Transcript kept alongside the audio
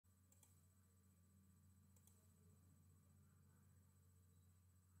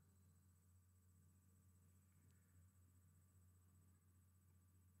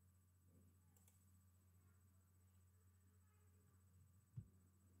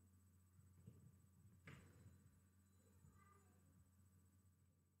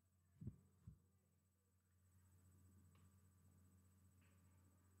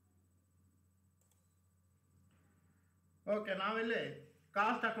Okay, ನಾವಿಲ್ಲಿ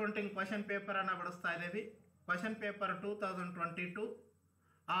cost accounting question ಪೇಪರನ್ನು ಬಿಡಿಸ್ತಾ ಇದ್ದೀವಿ. Question paper 2022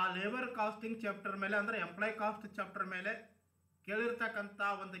 ಆ ಲೇಬರ್ ಕಾಸ್ಟಿಂಗ್ ಚಾಪ್ಟರ್ ಮೇಲೆ ಅಂದರೆ ಎಂಪ್ಲಾಯ್ ಕಾಸ್ಟ್ ಚಾಪ್ಟರ್ ಮೇಲೆ ಕೇಳಿರ್ತಕ್ಕಂಥ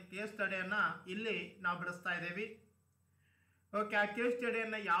ಒಂದು ಕೇಸ್ ಸ್ಟಡಿಯನ್ನು ಇಲ್ಲಿ ನಾವು ಬಿಡಿಸ್ತಾ ಇದ್ದೀವಿ. ಓಕೆ, ಆ ಕೇಸ್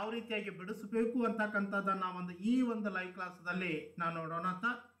ಸ್ಟಡಿಯನ್ನು ಯಾವ ರೀತಿಯಾಗಿ ಬಿಡಿಸಬೇಕು ಅಂತಕ್ಕಂಥದ್ದನ್ನು ಈ ಒಂದು ಲೈವ್ ಕ್ಲಾಸಲ್ಲಿ ನಾವು ನೋಡೋಣ ಅಂತ.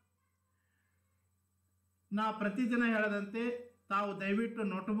 ನಾ ಪ್ರತಿದಿನ ಹೇಳದಂತೆ ತಾವು ದಯವಿಟ್ಟು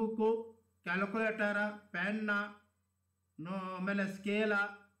ನೋಟ್ಬುಕ್ಕು, ಕ್ಯಾಲ್ಕುಲೇಟರ, ಪೆನ್ನ, ಆಮೇಲೆ ಸ್ಕೇಲ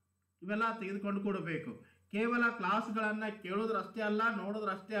ಇವೆಲ್ಲ ತೆಗೆದುಕೊಂಡು ಕೊಡಬೇಕು. ಕೇವಲ ಕ್ಲಾಸ್ಗಳನ್ನು ಕೇಳೋದ್ರಷ್ಟೇ ಅಲ್ಲ,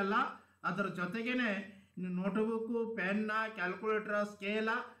 ನೋಡೋದ್ರಷ್ಟೇ ಅಲ್ಲ, ಅದರ ಜೊತೆಗೇನೆ ನೋಟ್ಬುಕ್ಕು, ಪೆನ್ನ, ಕ್ಯಾಲ್ಕುಲೇಟರ್, ಸ್ಕೇಲ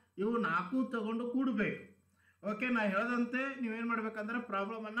ಇವು 4 ತಗೊಂಡು ಕೂಡಬೇಕು. ಓಕೆ, ನಾ ಹೇಳದಂತೆ ನೀವೇನು ಮಾಡ್ಬೇಕಂದ್ರೆ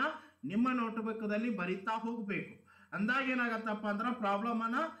ಪ್ರಾಬ್ಲಮನ್ನು ನಿಮ್ಮ ನೋಟ್ಬುಕ್ದಲ್ಲಿ ಬರಿತಾ ಹೋಗಬೇಕು. ಅಂದಾಗ ಏನಾಗತ್ತಪ್ಪ ಅಂದ್ರೆ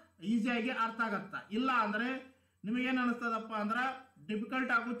ಪ್ರಾಬ್ಲಮನ್ನು ಈಸಿಯಾಗಿ ಅರ್ಥ ಆಗತ್ತ. ಇಲ್ಲ ಅಂದರೆ ನಿಮಗೇನು ಅನಿಸ್ತದಪ್ಪ ಅಂದ್ರೆ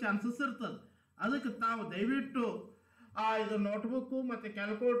ಡಿಫಿಕಲ್ಟ್ ಆಗೋ ಚಾನ್ಸಸ್ ಇರ್ತದೆ. ಅದಕ್ಕೆ ತಾವು ದಯವಿಟ್ಟು ಇದು ನೋಟ್ಬುಕ್ಕು ಮತ್ತು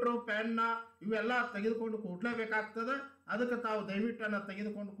ಕ್ಯಾಲ್ಕುಲೇಟ್ರು, ಪೆನ್ನ ಇವೆಲ್ಲ ತೆಗೆದುಕೊಂಡು ಕೊಡಲೇಬೇಕಾಗ್ತದೆ. ಅದಕ್ಕೆ ತಾವು ದಯವಿಟ್ಟು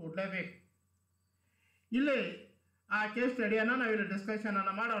ತೆಗೆದುಕೊಂಡು ಕೊಡಲೇಬೇಕು. ಇಲ್ಲಿ ಆ ಕೇಸ್ ಸ್ಟಡಿಯನ್ನು ನಾವಿಲ್ಲಿ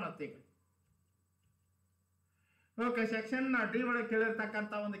ಡಿಸ್ಕಷನನ್ನು ಮಾಡೋಣ. ಈಗ ಓಕೆ, ಸೆಕ್ಷನ್ ಡಿ ಒಳಗೆ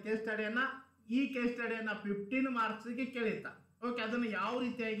ಕೇಳಿರ್ತಕ್ಕಂಥ ಒಂದು ಕೇಸ್ ಸ್ಟಡಿಯನ್ನು, ಈ ಕೇಸ್ ಸ್ಟಡಿಯನ್ನು 15 ಮಾರ್ಕ್ಸಿಗೆ ಕೇಳಿತ್ತ. ಓಕೆ, ಅದನ್ನು ಯಾವ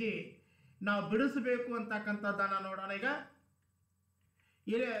ರೀತಿಯಾಗಿ ನಾವು ಬಿಡಿಸಬೇಕು ಅಂತಕ್ಕಂಥದ್ದನ್ನು ನೋಡೋಣ. ಈಗ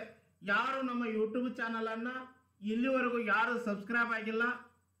ಇಲ್ಲಿ ಯಾರು ನಮ್ಮ ಯೂಟ್ಯೂಬ್ ಚಾನಲನ್ನು ಇಲ್ಲಿವರೆಗೂ ಯಾರು ಸಬ್ಸ್ಕ್ರೈಬ್ ಆಗಿಲ್ಲ,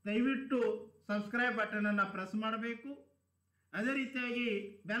 ದಯವಿಟ್ಟು ಸಬ್ಸ್ಕ್ರೈಬ್ ಬಟನನ್ನು ಪ್ರೆಸ್ ಮಾಡಬೇಕು. ಅದೇ ರೀತಿಯಾಗಿ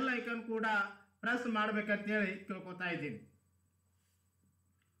ಬೆಲ್ ಐಕನ್ ಕೂಡ ಪ್ರೆಸ್ ಮಾಡಬೇಕಂತೇಳಿ ಕೇಳ್ಕೊತಾ ಇದ್ದೀನಿ.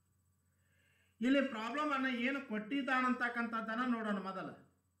 ಇಲ್ಲಿ ಪ್ರಾಬ್ಲಮನ್ನು ಏನು ಕೊಟ್ಟಿದ್ದಾನಂತಕ್ಕಂಥದ್ದನ್ನು ನೋಡೋಣ. ಮೊದಲು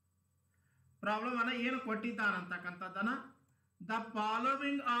ಪ್ರಾಬ್ಲಮನ್ನು ಏನು ಕೊಟ್ಟಿದ್ದಾನಂತಕ್ಕಂಥದ್ದನ್ನು, the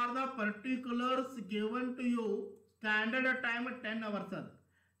following are the particulars given to you, standard time 10 hours. ಅದು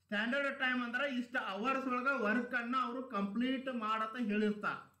ಸ್ಟ್ಯಾಂಡರ್ಡ್ ಟೈಮ್ ಅಂದ್ರೆ ಇಷ್ಟು ಅವರ್ಸ್ ಒಳಗೆ ವರ್ಕನ್ನು ಅವರು ಕಂಪ್ಲೀಟ್ ಮಾಡತ್ತ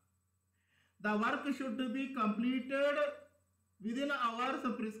ಹೇಳಿರ್ತಾರೆ. The work should be completed within hours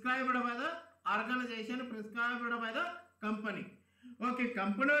prescribed by the organisation, prescribed by the company. Okay,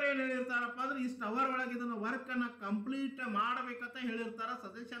 ಕಂಪನಿಯವ್ರು ಏನು ಹೇಳಿರ್ತಾರಪ್ಪ ಅಂದ್ರೆ ಇಷ್ಟು ಅವರ್ ಒಳಗೆ ಇದನ್ನು ವರ್ಕನ್ನು ಕಂಪ್ಲೀಟ್ ಮಾಡಬೇಕಂತ ಹೇಳಿರ್ತಾರೆ,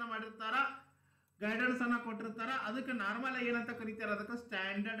 ಸಜೆಷನ್ ಮಾಡಿರ್ತಾರ, ಗೈಡೆನ್ಸ್ ಅನ್ನು ಕೊಟ್ಟಿರ್ತಾರೆ. ಅದಕ್ಕೆ ನಾರ್ಮಲ್ ಏನಂತ ಕರಿತಾರೆ, ಅದಕ್ಕೆ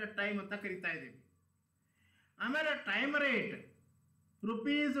ಸ್ಟ್ಯಾಂಡರ್ಡ್ ಟೈಮ್ ಅಂತ ಕರಿತಾ ಇದ್ದೀವಿ. ಆಮೇಲೆ ಟೈಮ್ ರೇಟ್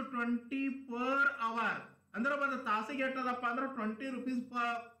 ₹20 per hour ಅಂದ್ರೆ ಒಂದು ತಾಸಿಗೆ ಎಟ್ಟದಪ್ಪ ಅಂದ್ರೆ ₹20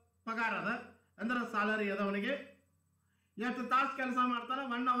 ಪಗಾರ ಅದ, ಅಂದ್ರೆ ಸ್ಯಾಲರಿ ಅದ. ಅವನಿಗೆ ಎಷ್ಟು ತಾಸು ಕೆಲಸ ಮಾಡ್ತಾನೆ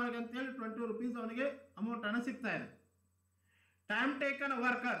 1 hourಗೆ ಅಂತೇಳಿ ₹20 ಅವನಿಗೆ ಅಮೌಂಟ್ ಅನ್ನು ಸಿಗ್ತಾ ಇದೆ. ಟೈಮ್ ಟೇಕನ್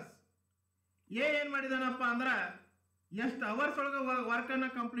ವರ್ಕರ್ಸ್ ಏನು ಮಾಡಿದಾನಪ್ಪ ಅಂದ್ರೆ ಎಷ್ಟು ಅವರ್ಸ್ ಒಳಗೆ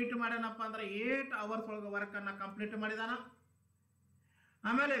ವರ್ಕನ್ನು ಕಂಪ್ಲೀಟ್ ಮಾಡ್ಯಾನಪ್ಪ ಅಂದ್ರೆ 8 hours ಒಳಗೆ ವರ್ಕನ್ನು ಕಂಪ್ಲೀಟ್ ಮಾಡಿದಾನ.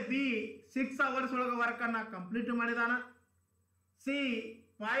 ಆಮೇಲೆ ಬಿ 6 hours ಒಳಗೆ ವರ್ಕನ್ನು ಕಂಪ್ಲೀಟ್ ಮಾಡಿದಾನ. ಸಿ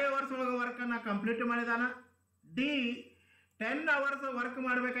 5 hours ಒಳಗೆ ವರ್ಕನ್ನು complete ಮಾಡಿದಾನ. D 10 hours work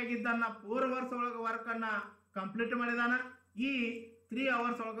ಮಾಡಬೇಕಾಗಿದ್ದನ್ನ 4 hours ಒಳಗೆ ವರ್ಕನ್ನು ಕಂಪ್ಲೀಟ್ ಮಾಡಿದಾನ. ಈ 3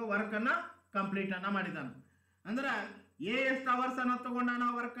 hours ಒಳಗೆ ವರ್ಕನ್ನು ಕಂಪ್ಲೀಟ್ ಅನ್ನ ಮಾಡಿದಾನ. ಅಂದ್ರೆ ಎ ಎಷ್ಟು ಅವರ್ಸ್ ಅನ್ನ ತಗೊಂಡಾನ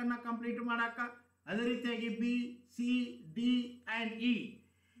ವರ್ಕನ್ನು ಕಂಪ್ಲೀಟ್ ಮಾಡಾಕ. ಅದೇ ರೀತಿಯಾಗಿ B, C, D and E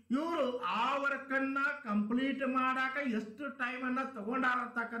ಇವರು ಆ ವರ್ಕನ್ನು ಕಂಪ್ಲೀಟ್ ಮಾಡಾಕ ಎಷ್ಟು ಟೈಮನ್ನು ತಗೊಂಡಾರ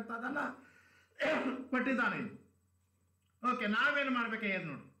ಅಂತಕ್ಕಂಥದ್ದನ್ನು ಕೊಟ್ಟಿದ್ದಾನೆ. ಓಕೆ, ನಾವೇನು ಮಾಡ್ಬೇಕಾಗ್ಯದ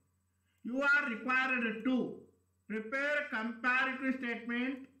ನೋಡಿ. You are required to prepare comparative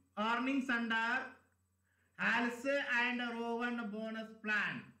statement earnings under ಹಾಲ್ಸೆ and Rowan bonus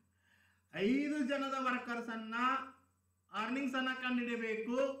plan. 5 ಜನದ ವರ್ಕರ್ಸನ್ನು ಅರ್ನಿಂಗ್ಸನ್ನು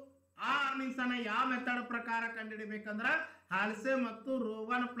ಕಂಡುಹಿಡಿಯಬೇಕು. ಆ ಅರ್ನಿಂಗ್ಸನ್ನು ಯಾವ ಮೆಥಡ್ ಪ್ರಕಾರ ಕಂಡುಹಿಡಿಬೇಕಂದ್ರೆ ಹಾಲ್ಸೆ ಮತ್ತು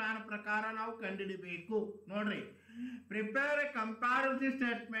ರೋವನ್ ಪ್ಲಾನ್ ಪ್ರಕಾರ ನಾವು ಕಂಡುಹಿಡಿಬೇಕು. ನೋಡ್ರಿ, prepare comparative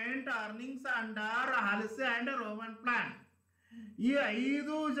statement earnings under ಹಾಲ್ಸೆ and Rowan plan. ಈ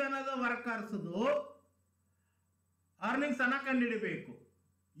 5 ಜನದ ವರ್ಕರ್ಸ್ದು ಅರ್ನಿಂಗ್ಸ್ ಅನ್ನ ಕಂಡುಹಿಡಿಬೇಕು.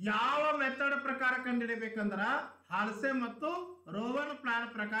 ಯಾವ ಮೆಥಡ್ ಪ್ರಕಾರ ಕಂಡುಹಿಡಿಬೇಕಂದ್ರೆ ಹಾಲ್ಸೆ ಮತ್ತು ರೋವನ್ ಪ್ಲಾನ್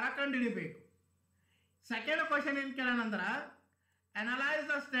ಪ್ರಕಾರ ಕಂಡುಹಿಡಿಬೇಕು. ಸೆಕೆಂಡ್ ಕ್ವಶನ್ ಏನು ಕೇಳೋಣಂದ್ರೆ analyse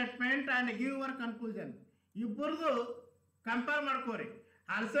the statement and give your conclusion. ಇಬ್ಬರದು ಕಂಪೇರ್ ಮಾಡ್ಕೋರಿ.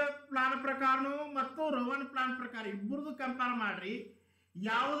 ಹಾಲ್ಸೆ ಪ್ಲಾನ್ ಪ್ರಕಾರನು ಮತ್ತು ರೋವನ್ ಪ್ಲಾನ್ ಪ್ರಕಾರ ಇಬ್ಬರದು ಕಂಪೇರ್ ಮಾಡ್ರಿ.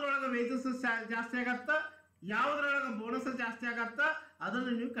 ಯಾವುದ್ರೊಳಗೆ ವೇಜಸ್ ಜಾಸ್ತಿ ಆಗತ್ತ, ಯಾವುದ್ರೊಳಗೆ ಬೋನಸ್ ಜಾಸ್ತಿ ಆಗತ್ತ,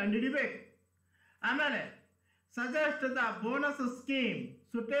 ಅದನ್ನು ನೀವು ಕಂಡುಹಿಡಿಬೇಕು. ಆಮೇಲೆ suggest the bonus scheme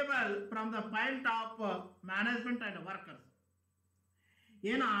suitable from the point of management and workers.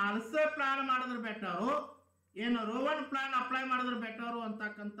 ಏನು ಹಾಲ್ಸೆ ಪ್ಲಾನ್ ಮಾಡಿದ್ರೆ ಬೆಟರು, ಏನು ರೋವನ್ ಪ್ಲಾನ್ ಅಪ್ಲೈ ಮಾಡಿದ್ರೆ ಬೆಟರು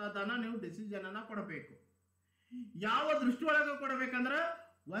ಅಂತಕ್ಕಂಥದ್ದನ್ನು ನೀವು ಡಿಸಿಷನನ್ನು ಕೊಡಬೇಕು. ಯಾವ ದೃಷ್ಟಿ ಒಳಗೆ ಕೊಡಬೇಕಂದ್ರೆ,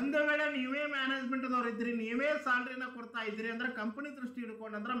 ಒಂದು ವೇಳೆ ನೀವೇ ಮ್ಯಾನೇಜ್ಮೆಂಟ್ದವ್ರು ಇದ್ರಿ, ನೀವೇ ಸ್ಯಾಲ್ರಿನ ಕೊಡ್ತಾ ಇದ್ರಿ ಅಂದ್ರೆ ಕಂಪನಿ ದೃಷ್ಟಿ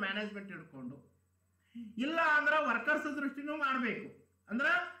ಹಿಡ್ಕೊಂಡು ಅಂದ್ರೆ ಮ್ಯಾನೇಜ್ಮೆಂಟ್ ಹಿಡ್ಕೊಂಡು, ಇಲ್ಲ ಅಂದ್ರೆ ವರ್ಕರ್ಸ್ ದೃಷ್ಟಿನೂ ಮಾಡಬೇಕು.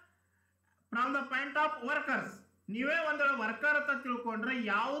 ಅಂದ್ರೆ from the point of workers ನೀವೇ ಒಂದು ವರ್ಕರ್ ಅಂತ ತಿಳ್ಕೊಂಡ್ರೆ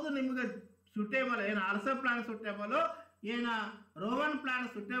ಯಾವುದು ನಿಮಗೆ ಸುಟೇಬಲ್, ಏನು ಆಲ್ಸೋ ಪ್ಲಾನ್ ಸುಟೇಬಲ್, ಏನು ರೋವನ್ ಪ್ಲಾನ್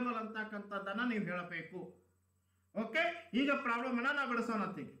ಸುಟೇಬಲ್ ಅಂತಕ್ಕಂಥದ್ದನ್ನು ನೀವು ಹೇಳಬೇಕು. ಓಕೆ, ಈಗ ಪ್ರಾಬ್ಲಮ್ ಅನ್ನ ನಾವು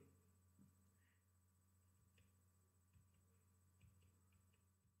ಬಿಡಿಸೋಣತ್ತೀವಿ.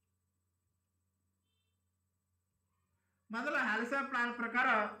 ಮೊದಲ ಹಾಲ್ಸೆ ಪ್ಲಾನ್ ಪ್ರಕಾರ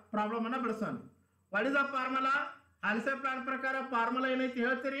ಪ್ರಾಬ್ಲಮ್ ಅನ್ನ ಬಿಡಿಸೋಣ. What is the formula? ಹಾಲ್ಸೆ plan ಪ್ರಕಾರ ಫಾರ್ಮುಲಾ ಏನೈತಿ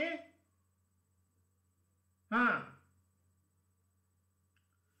ಹೇಳ್ತೀರಿ?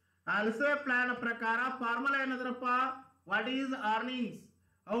 ಹಾಲ್ಸೆ ಪ್ಲಾನ್ ಪ್ರಕಾರ formula ಏನದ್ರಪ್ಪ? What is earnings?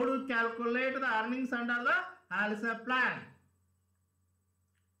 How to calculate the earnings under the ಹಾಲ್ಸೆ plan?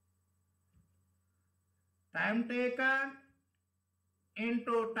 Time taken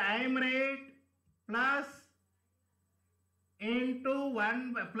into time rate plus into 1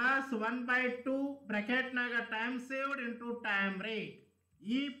 plus 1/2 bracket naga time saved into time rate.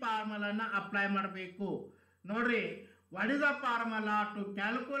 ಈ ಫಾರ್ಮುಲಾನ apply ಮಾಡಬೇಕು. ನೋಡ್ರಿ, what is the formula to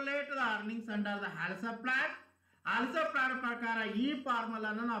calculate the earnings under the ಹಾಲ್ಸೆ plan? ಹಾಲ್ಸೆ plan ಪ್ರಕಾರ ಈ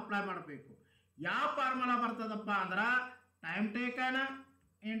ಫಾರ್ಮುಲಾನ apply ಮಾಡಬೇಕು. ಯಾವ formula ಬರ್ತದಪ್ಪ ಅಂದ್ರೆ time taken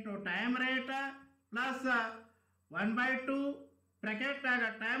into time rate plus 1/2 bracket ಆಗ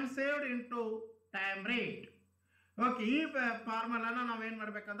time saved into time rate. Okay, ಈ ಫಾರ್ಮುಲಾನ ನಾವೇನು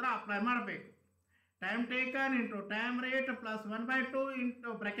ಮಾಡ್ಬೇಕಂದ್ರೆ ಅಪ್ಲೈ ಮಾಡಬೇಕು. Time taken into time rate plus 1/2 into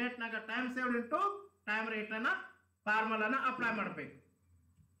ಬ್ರಾಕೆಟ್ನಾಗ time saved into time ರೇಟನ್ನು ಫಾರ್ಮುಲಾನ apply ಮಾಡಬೇಕು.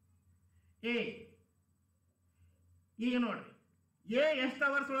 ಈಗ ನೋಡ್ರಿ, ಎಷ್ಟು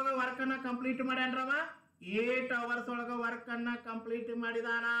ಅವರ್ಸ್ ಒಳಗೆ ವರ್ಕನ್ನು ಕಂಪ್ಲೀಟ್ ಮಾಡ್ಯಾನ್ರವ? 8 ಅವರ್ಸ್ ಒಳಗೆ ವರ್ಕನ್ನು ಕಂಪ್ಲೀಟ್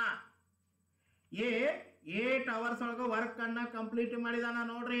ಮಾಡಿದಾನ. 8 ಅವರ್ಸ್ ಒಳಗೆ ವರ್ಕನ್ನು ಕಂಪ್ಲೀಟ್ ಮಾಡಿದಾನ.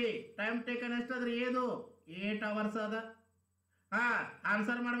 ನೋಡ್ರಿ, ಟೈಮ್ ಟೇಕನ್ ಎಷ್ಟದ್ರಿ? 8 ಅವರ್ಸ್ ಅದ.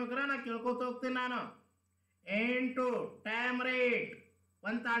 ಆನ್ಸರ್ ಮಾಡ್ಬೇಕ್ರ ನಾ ಕೇಳ್ಕೊತ ಹೋಗ್ತೀನಿ ನಾನು. 8 ಟೈಮ್ ರೇಟ್,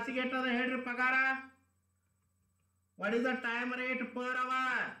 ಒಂದು ತಾಸಿಗೆ ಎಷ್ಟದ ಹೇಳ್ರಿ ಪಗಾರ? What is the time rate per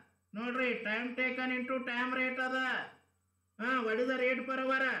hour? ನೋಡ್ರಿ, time taken into time rate ಅದ. What is the rate per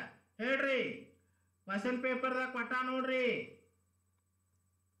hour ಹೇಳ್ರಿ? ಕ್ವಶನ್ ಪೇಪರ್ದಾಗ ಕೊಟ್ಟ ನೋಡ್ರಿ.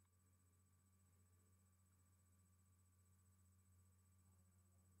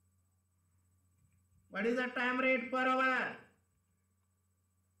 What is the time rate per hour?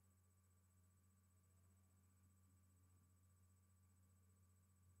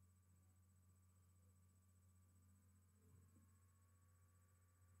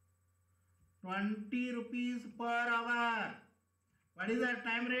 ₹20 per hour. What is the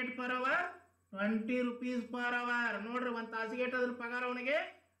time rate per hour? ₹20 per hour. ನೋಡ್ರಿ, ಒಂದು ತಾಸಿಗೆ ಎಷ್ಟಾದ್ರ ಪಗಾರ ಅವನಿಗೆ?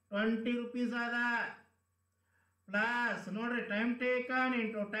 ₹20 ಅದ. ಪ್ಲಸ್ ನೋಡ್ರಿ, time taken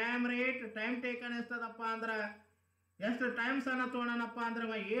into time rate. Time taken ಎಷ್ಟದಪ್ಪ ಅಂದ್ರೆ ಎಷ್ಟು ಟೈಮ್ಸ್ ಅನ್ನ ತೊಗೊಂಡಾನಪ್ಪ ಅಂದ್ರೆ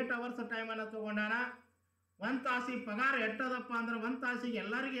 8 ಅವರ್ಸ್ ಟೈಮನ್ನು ತೊಗೊಂಡಾನ. ಒಂದು ತಾಸಿಗೆ ಪಗಾರ ಎಷ್ಟದಪ್ಪ ಅಂದ್ರೆ ಒಂದು ತಾಸಿಗೆ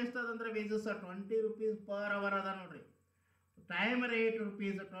ಎಲ್ಲರಿಗೆ ಎಷ್ಟದಂದ್ರೆ ವೇಜಸ್ ₹20 ಪರ್ ಅವರ್ ಅದ. ನೋಡ್ರಿ, ಟೈಮ್ ರೇಟ್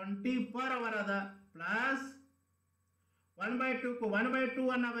 ₹20 ಪರ್ ಅವರ್ ಅದ. ಪ್ಲಸ್ 1/2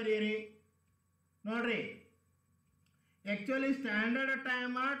 ಅನ್ನ ಬರೀರಿ. ನೋಡ್ರಿ, ಆ್ಯಕ್ಚುಲಿ ಸ್ಟ್ಯಾಂಡರ್ಡ್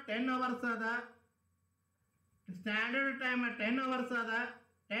ಟೈಮ್ 10 ಅವರ್ಸ್ ಅದ. ಸ್ಟ್ಯಾಂಡರ್ಡ್ ಟೈಮ್ 10 ಅವರ್ಸ್ ಅದ.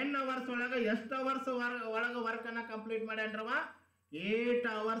 10 ಅವರ್ಸ್ ಒಳಗೆ ಎಷ್ಟು ಅವರ್ಸ್ ಒಳಗೆ ವರ್ಕನ್ನು ಕಂಪ್ಲೀಟ್ ಮಾಡ್ಯಾನ್ರವ? 8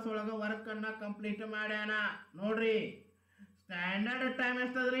 ಅವರ್ಸ್ ಒಳಗೆ ವರ್ಕನ್ನು ಕಂಪ್ಲೀಟ್ ಮಾಡ್ಯಾನ. ನೋಡ್ರಿ, ಸ್ಟ್ಯಾಂಡರ್ಡ್ ಟೈಮ್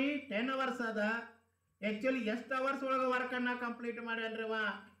ಎಷ್ಟದ್ರಿ? 10 ಅವರ್ಸ್ ಅದ. ಆ್ಯಕ್ಚುಲಿ ಎಷ್ಟು ಅವರ್ಸ್ ಒಳಗೆ ವರ್ಕನ್ನು ಕಂಪ್ಲೀಟ್ ಮಾಡ್ಯಾನ್ರವ?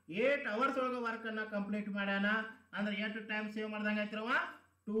 8 ಅವರ್ಸ್ ಒಳಗೆ ವರ್ಕನ್ನು ಕಂಪ್ಲೀಟ್ ಮಾಡ್ಯಾನ. ಅಂದ್ರೆ ಎಷ್ಟು ಟೈಮ್ ಸೇವ್ ಮಾಡ್ದಂಗೆ ಆಯ್ತಿರವ?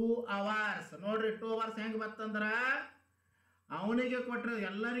 2 ಅವರ್ಸ್. ನೋಡ್ರಿ, 2 ಅವರ್ಸ್ ಹೆಂಗೆ ಬರ್ತಂದ್ರ ಅವನಿಗೆ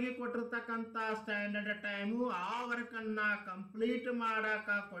ಎಲ್ಲರಿಗೆ ಕೊಟ್ಟಿರ್ತಕ್ಕಂಥ ಸ್ಟ್ಯಾಂಡರ್ಡ್ ಟೈಮು, ಆ ವರ್ಕನ್ನು ಕಂಪ್ಲೀಟ್ ಮಾಡಕ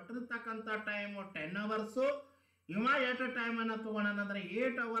ಕೊಟ್ಟಿರ್ತಕ್ಕಂಥ ಟೈಮು 10 ಅವರ್ಸು. ಇವ ಎಷ್ಟು ಟೈಮನ್ನು ತೊಗೊಂಡಾನಂದ್ರೆ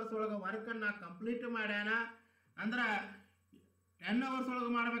 8 ಅವರ್ಸ್ ಒಳಗೆ ವರ್ಕನ್ನು ಕಂಪ್ಲೀಟ್ ಮಾಡ್ಯಾನ. ಅಂದ್ರೆ 10 ಅವರ್ಸ್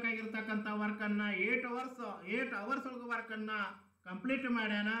ಒಳಗೆ ಮಾಡಬೇಕಾಗಿರ್ತಕ್ಕಂಥ ವರ್ಕನ್ನು 8 ಅವರ್ಸ್ ಒಳಗೆ ವರ್ಕನ್ನು ಕಂಪ್ಲೀಟ್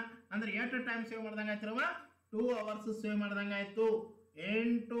ಮಾಡ್ಯಾನ. ಅಂದ್ರೆ ಎಷ್ಟು ಟೈಮ್ ಸೇವ್ ಮಾಡ್ದಂಗೆ ಆಯ್ತಿರವ? 2 ಅವರ್ಸ್ ಸೇವ್ ಮಾಡ್ದಂಗೆ ಆಯ್ತು.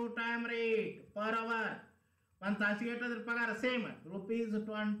 8 ಟೈಮ್ ರೇಟ್ ಪರ್ ಅವರ್. ಒಂದು ತಾಸಿಗೆ ಎಷ್ಟಾದ್ರ ಪಗಾರ? Same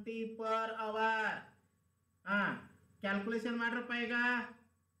 ₹20 per hour. ಕ್ಯಾಲ್ಕುಲೇಷನ್ ಮಾಡ್ರಪ್ಪ. ಈಗ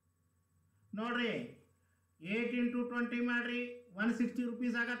ನೋಡ್ರಿ, 8 × 20 ಮಾಡ್ರಿ,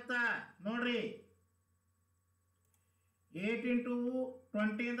 ₹160 ಆಗತ್ತ. ನೋಡ್ರಿ, 8 ×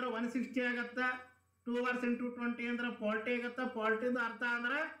 20 ಅಂದ್ರೆ 160 ಆಗತ್ತ. 2 ಅವರ್ಸ್ × 20 ಅಂದ್ರೆ 40 ಆಗತ್ತ. 40ದ ಅರ್ಥ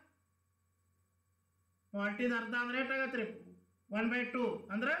ಅಂದ್ರೆ ಎಷ್ಟಾಗತ್ತೆ ರೀ? 1/2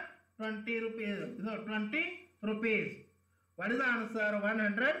 ಅಂದ್ರೆ ₹20. ಇದು ₹20. What is the answer?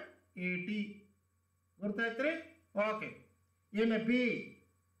 180. ಗೊತ್ತಾಯ್ತ್ರಿ? Okay. ಇನ್ನು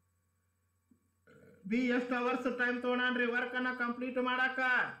ಬಿ ಎಷ್ಟು ಅವರ್ಸ್ ಟೈಮ್ ತೊಗೊಂಡ್ರಿ ವರ್ಕನ್ನು ಕಂಪ್ಲೀಟ್ ಮಾಡಾಕ?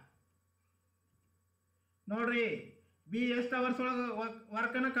 ನೋಡ್ರಿ, ಬಿ ಎಷ್ಟು ಅವರ್ಸ್ ಒಳಗೆ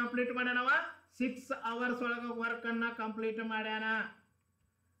ವರ್ಕನ್ನು ಕಂಪ್ಲೀಟ್ ಮಾಡ್ಯಾನವ? 6 ಅವರ್ಸ್ ಒಳಗೆ ವರ್ಕನ್ನು ಕಂಪ್ಲೀಟ್ ಮಾಡ್ಯಾನ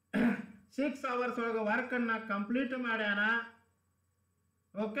 6 ಅವರ್ಸ್ ಒಳಗೆ ವರ್ಕನ್ನು ಕಂಪ್ಲೀಟ್ ಮಾಡ್ಯಾನ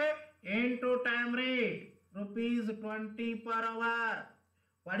okay into time rate ₹20 per hour.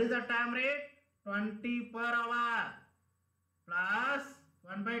 What is the time rate? 20 per hour plus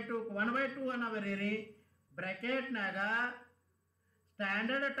 1/2 ಅನ್ನೋರಿ bracket ನಾಗ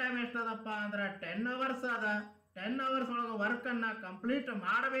ಸ್ಟ್ಯಾಂಡರ್ಡ್ ಟೈಮ್ ಎಷ್ಟದಪ್ಪ ಅಂದ್ರೆ 10 ಅವರ್ಸ್ ಅದ 10 ಅವರ್ಸ್ ಒಳಗೆ ವರ್ಕನ್ನು ಕಂಪ್ಲೀಟ್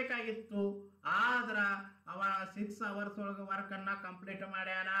ಮಾಡಬೇಕಾಗಿತ್ತು ಆದ್ರೆ ಅವ 6 ಅವರ್ಸ್ ಒಳಗೆ ವರ್ಕನ್ನು ಕಂಪ್ಲೀಟ್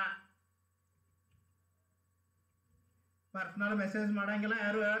ಮಾಡ್ಯಾನ ಪರ್ಸನಲ್ ಮೆಸೇಜ್ ಮಾಡಂಗಿಲ್ಲ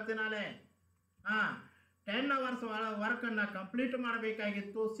ಯಾರು ಹೇಳ್ತೀನಾಲೆ 10 ಅವರ್ಸ್ ವರ್ಕನ್ನು ಕಂಪ್ಲೀಟ್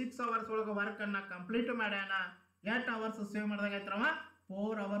ಮಾಡಬೇಕಾಗಿತ್ತು 6 ಅವರ್ಸ್ ಒಳಗೆ ವರ್ಕನ್ನು ಕಂಪ್ಲೀಟ್ ಮಾಡ್ಯಾನ 8 ಅವರ್ಸ್ ಸೇವ್ ಮಾಡ್ದಂಗಾಯ್ತವ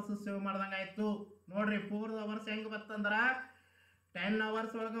 4 ಅವರ್ಸ್ ಸೇವ್ ಮಾಡ್ದಂಗಾಯ್ತು ನೋಡ್ರಿ 4 ಅವರ್ಸ್ ಹೆಂಗೆ ಬರ್ತಂದ್ರ 10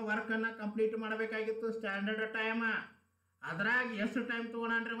 ಅವರ್ಸ್ ಒಳಗೆ ವರ್ಕನ್ನು ಕಂಪ್ಲೀಟ್ ಮಾಡಬೇಕಾಗಿತ್ತು ಸ್ಟ್ಯಾಂಡರ್ಡ್ ಟೈಮ್ ಅದ್ರಾಗ ಎಷ್ಟು ಟೈಮ್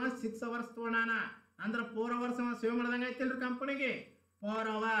ತೊಗೊಂಡ್ರಿ 6 ಅವರ್ಸ್ ತೊಗೊಂಡಾನ ಅಂದ್ರೆ 4 ಅವರ್ಸ್ ಸೇವ್ ಮಾಡ್ದಂಗಾಯ್ತಿಲ್ರಿ ಕಂಪನಿಗೆ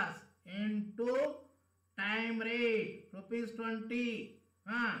 4 hours into time rate ₹20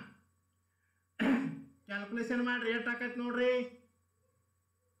 calculation ಮಾಡ್ರಿ ಎಷ್ಟು ಆಕೈತಿ ನೋಡ್ರಿ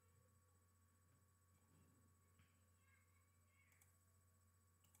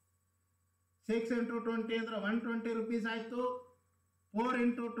 6 into 20 ಅಂದ್ರೆ ₹120 ಆಯ್ತು 4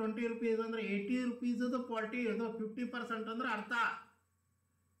 into ₹20 ಅಂದ್ರೆ ₹80 40 ಇದು 50% ಅಂದ್ರೆ ಅರ್ಥ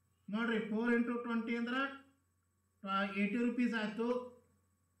ನೋಡ್ರಿ 4 into 20 ಅಂದ್ರೆ ₹80 ಆಯ್ತು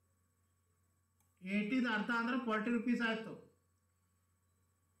 80 ಅರ್ಥ ಅಂದ್ರೆ ₹40 ಆಯ್ತು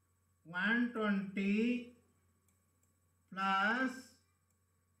 120 plus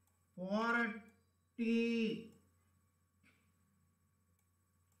 40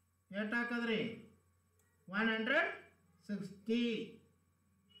 ಎಷ್ಟು ಹಾಕದ್ರಿ 160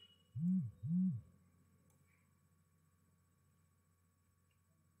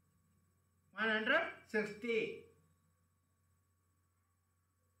 160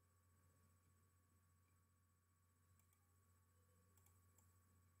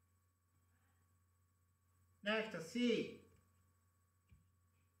 ನೆಕ್ಸ್ಟ್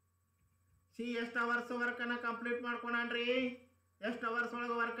ಸಿ ಎಷ್ಟು ಅವರ್ಸ್ ವರ್ಕನ್ನು ಕಂಪ್ಲೀಟ್ ಮಾಡ್ಕೊಂಡ್ರಿ ಎಷ್ಟು ಅವರ್ಸ್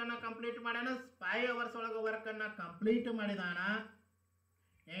ಒಳಗೆ ವರ್ಕನ್ನು ಕಂಪ್ಲೀಟ್ ಮಾಡ್ಯಾನ 5 ಅವರ್ಸ್ ಒಳಗೆ ವರ್ಕನ್ನು ಕಂಪ್ಲೀಟ್ ಮಾಡಿದಾನ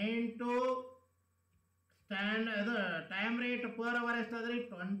ಇದು ಟೈಮ್ ರೇಟ್ ಪರ್ ಅವರ್ ಎಷ್ಟದ್ರಿ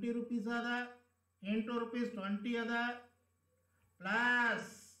 ₹20 ಅದ ₹20 ಅದ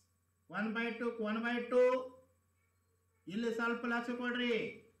ಪ್ಲಸ್ 1/2 ಇಲ್ಲಿ ಸ್ವಲ್ಪ ಲಕ್ಷ ಕೊಡ್ರಿ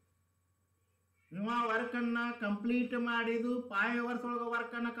ಇವ ವರ್ಕನ್ನು ಕಂಪ್ಲೀಟ್ ಮಾಡಿದ್ದು 5 ಅವರ್ಸ್ ಒಳಗೆ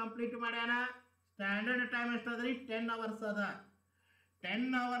ವರ್ಕನ್ನು ಕಂಪ್ಲೀಟ್ ಮಾಡ್ಯಾನ ಸ್ಟ್ಯಾಂಡರ್ಡ್ ಟೈಮ್ ಎಷ್ಟದ್ರಿ 10 ಅವರ್ಸ್ ಅದ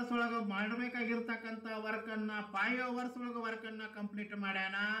 10 ಅವರ್ಸ್ ಒಳಗೆ ಮಾಡಬೇಕಾಗಿರ್ತಕ್ಕಂಥ ವರ್ಕನ್ನು 5 ಅವರ್ಸ್ ಒಳಗೆ ವರ್ಕನ್ನು ಕಂಪ್ಲೀಟ್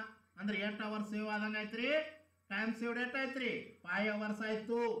ಮಾಡ್ಯಾನ ಅಂದ್ರೆ 8 ಅವರ್ಸ್ ಸೇವ್ ಆದಂಗೆ ಆಯ್ತ್ರಿ ಟೈಮ್ ಸೇವ್ಡ್ ಎಷ್ಟು ಐತ್ರಿ 5 ಅವರ್ಸ್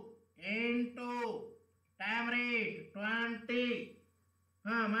ಆಯ್ತು ಇಂಟು ಟೈಮ್ ರೇಟ್ 20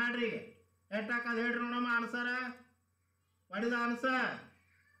 ಮಾಡ್ರಿ ಎಷ್ಟು ಹಾಕೋದು ಹೇಳ್ರಿ ನೋಡಮ್ಮ ಆನ್ಸರ್ ವಾಟ್ ಆನ್ಸರ್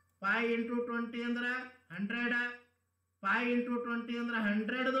 5 into 20 ಅಂದ್ರೆ 100 5 into 20 ಅಂದ್ರೆ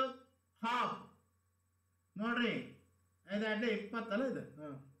 100 ಹಾಫ್ ನೋಡ್ರಿ ಇದು 20 ಅಲ್ಲ ಇದು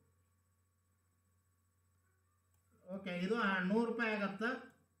ಓಕೆ ಇದು ₹100 ಆಗತ್ತ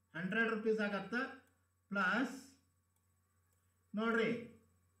 ₹100 ಆಗತ್ತ ಪ್ಲಸ್ ನೋಡ್ರಿ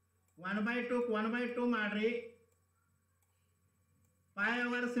 1/2 ಮಾಡ್ರಿ 5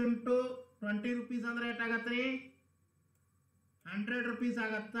 ಅವರ್ಸ್ ಇಂಟು ₹20 ಅಂದ್ರೆ ಎಷ್ಟಾಗತ್ರಿ ₹100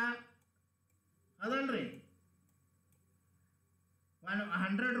 ಆಗತ್ತ ಅದಲ್ರಿ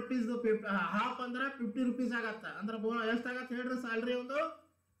 ₹100 ಹಾಫ್ ಅಂದ್ರೆ ₹50 ಆಗತ್ತ ಅಂದ್ರೆ ಎಷ್ಟಾಗತ್ತೆ ಹೇಳ್ರಿ ಸ್ಯಾಲ್ರಿ ಒಂದು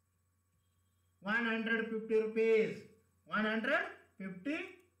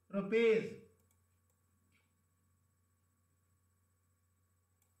 ₹150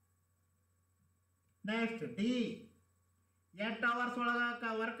 ನೆಕ್ಸ್ಟ್ ಡಿ 8 ಅವರ್ಸ್ ಒಳಗ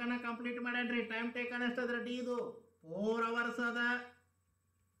ವರ್ಕನ್ನು ಕಂಪ್ಲೀಟ್ ಮಾಡ್ಯಾನ್ರಿ ಟೈಮ್ ಟೇಕನ್ ಎಷ್ಟದ್ರಿ ಡಿ ಇದು 4 ಅವರ್ಸ್ ಅದ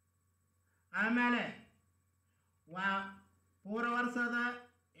ಆಮೇಲೆ 4 ಅವರ್ಸ್ ಅದ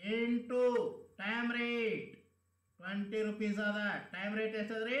ಇಂಟು ಟೈಮ್ ರೇಟ್ ₹20 ಅದ ಟೈಮ್ ರೇಟ್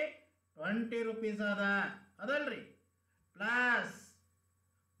ಎಷ್ಟದ್ರಿ ₹20 ಅದ ಅದಲ್ರಿ ಪ್ಲಸ್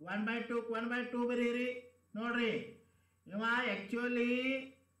 1/2 ಬರೀರಿ ನೋಡ್ರಿ ಇವ ಆ್ಯಕ್ಚುಲಿ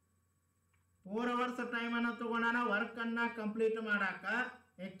 4 ಅವರ್ಸ್ ಟೈಮನ್ನು ತೊಗೊಂಡಾನ ವರ್ಕನ್ನು ಕಂಪ್ಲೀಟ್ ಮಾಡಾಕ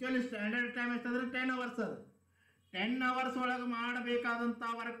ಆ್ಯಕ್ಚುಲಿ ಸ್ಟ್ಯಾಂಡರ್ಡ್ ಟೈಮ್ ಎಷ್ಟಂದ್ರೆ 10 ಅವರ್ಸ್ ಅದು 10 ಅವರ್ಸ್ ಒಳಗೆ ಮಾಡಬೇಕಾದಂಥ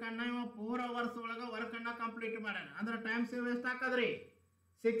ವರ್ಕನ್ನು ಇವ 4 ಅವರ್ಸ್ ಒಳಗೆ ವರ್ಕನ್ನು ಕಂಪ್ಲೀಟ್ ಮಾಡ್ಯಾನ ಅಂದ್ರೆ ಟೈಮ್ ಸೇವ್ ಎಷ್ಟು ಹಾಕದ್ರಿ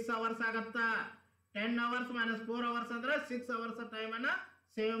 6 ಅವರ್ಸ್ ಆಗತ್ತಾ 10 ಅವರ್ಸ್ ಮೈನಸ್ 4 ಅವರ್ಸ್ ಅಂದ್ರೆ 6 ಅವರ್ಸ್ ಟೈಮನ್ನು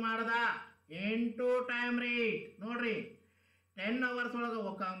ಸೇವ್ ಮಾಡ್ದ ಇಂಟು ಟೈಮ್ ರೇಟ್ ನೋಡ್ರಿ 10 ಅವರ್ಸ್ ಒಳಗೆ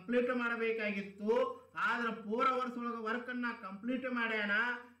ಕಂಪ್ಲೀಟ್ ಮಾಡಬೇಕಾಗಿತ್ತು ಆದ್ರೆ 4 ಅವರ್ಸ್ ಒಳಗೆ ವರ್ಕನ್ನು ಕಂಪ್ಲೀಟ್ ಮಾಡ್ಯಾನ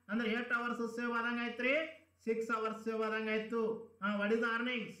ಅಂದ್ರೆ 8 ಅವರ್ಸ್ ಸೇವ್ ಆದಂಗೆ ಆಯ್ತು ರೀ, 6 ಅವರ್ಸ್ ಸೇವ್ ಆದಂಗೆ ಆಯ್ತು. What is the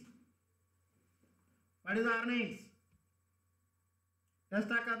earnings?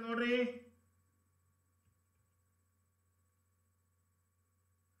 ಎಷ್ಟಾಕತ್ ನೋಡ್ರಿ,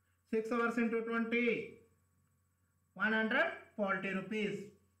 6 hours into 20, 140 rupees.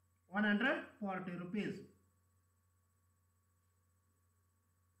 140 rupees.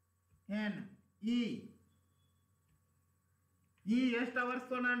 ಈ ಎಷ್ಟು ಅವರ್ಸ್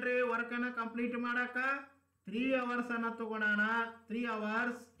ತೊಗೊಂಡ್ರಿ ವರ್ಕನ್ನು ಕಂಪ್ಲೀಟ್ ಮಾಡಕ? 3 hours ಅನ್ನ ತಗೋಣ. 3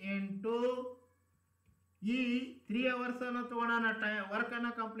 hours ಇಂಟು ಈ 3 hours ಅನ್ನ ತಗೋಣ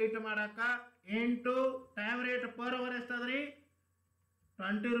ವರ್ಕನ್ನು ಕಂಪ್ಲೀಟ್ ಮಾಡಕ into time rate per hour ಎಷ್ಟದ್ರಿ?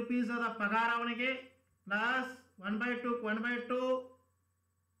 20 rupees ಅದ ಪಗಾರ ಅವನಿಗೆ, ಪ್ಲಸ್ 1/2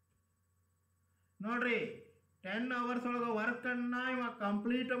 ನೋಡ್ರಿ 10 hours ಒಳಗೆ ವರ್ಕನ್ನು ಇವ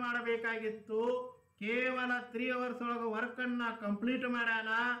ಕಂಪ್ಲೀಟ್ ಮಾಡಬೇಕಾಗಿತ್ತು. ಕೇವಲ 3 hours ಒಳಗೆ ವರ್ಕನ್ನು ಕಂಪ್ಲೀಟ್ ಮಾಡ್ಯಾನ.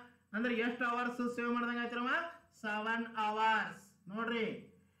 ಅಂದ್ರೆ ಎಷ್ಟು ಅವರ್ಸ್ ಸೇವ್ ಮಾಡ್ದಂಗೆ ಆಯ್ತರವ? 7 hours. ನೋಡ್ರಿ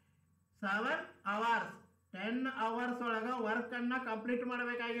 7 hours. 10 hours ಒಳಗೆ ವರ್ಕನ್ನು ಕಂಪ್ಲೀಟ್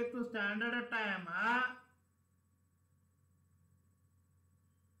ಮಾಡಬೇಕಾಗಿತ್ತು ಸ್ಟ್ಯಾಂಡರ್ಡ್ ಟೈಮ್.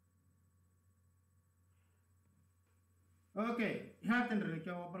 ಓಕೆ, ಹೇಳ್ತೀನಿ ರೀ.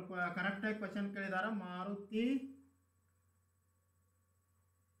 ಒಬ್ಬರು ಕರೆಕ್ಟಾಗಿ ಕ್ವಶನ್ ಕೇಳಿದಾರ. ಮಾರುತಿ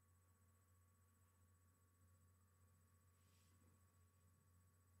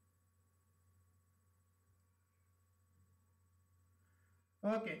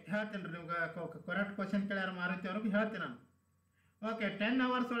ಓಕೆ ಹೇಳ್ತೀನಿ ರೀ. ನಿಮ್ಗೆ ಕರೆಕ್ಟ್ ಕ್ವಶನ್ ಕೇಳ್ಯಾರ ಮಾರುತಿ ಅವ್ರಿಗೆ, ಹೇಳ್ತೀನಿ ನಾನು. ಓಕೆ, 10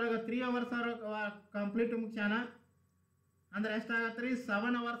 hours ಒಳಗೆ 3 hours ಕಂಪ್ಲೀಟ್ ಮುಗಿಸ್ಯಾನ. ಅಂದ್ರೆ ಎಷ್ಟಾಗತ್ತೆ ರೀ?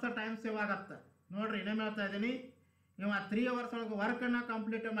 7 hours ಟೈಮ್ ಸೇವ್ ಆಗತ್ತೆ. ನೋಡ್ರಿ ಇನ್ನೇನು ಹೇಳ್ತಾ ಇದ್ದೀನಿ, ಇವ 3 hours ಒಳಗೆ ವರ್ಕನ್ನು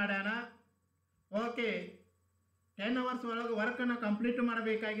ಕಂಪ್ಲೀಟ್ ಮಾಡ್ಯಾನ. ಓಕೆ, 10 hours ಒಳಗೆ ವರ್ಕನ್ನು ಕಂಪ್ಲೀಟ್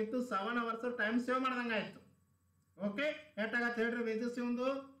ಮಾಡಬೇಕಾಗಿತ್ತು. 7 hours ಟೈಮ್ ಸೇವ್ ಮಾಡ್ದಂಗೆ ಆಯಿತು. ಓಕೆ, ಎಷ್ಟಾಗತ್ತೆ ಹೇಳ್ರಿ ವೇಜಸ್ ಒಂದು?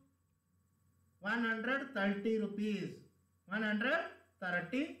 130 rupees.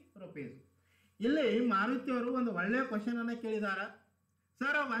 130 rupees. ಇಲ್ಲಿ ಮಾರುತಿಯವರು ಒಂದು ಒಳ್ಳೆ ಕ್ವಶನ್ ಅನ್ನ ಕೇಳಿದಾರ.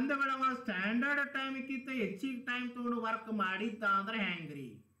 ಸರ್, ಒಂದು ವೇಳೆ ಸ್ಟ್ಯಾಂಡರ್ಡ್ ಟೈಮ್ಗಿಂತ ಹೆಚ್ಚಿಗೆ ಟೈಮ್ ತಗೊಂಡು ವರ್ಕ್ ಮಾಡಿದ್ದ ಅಂದ್ರೆ ಹೆಂಗ್ರಿ?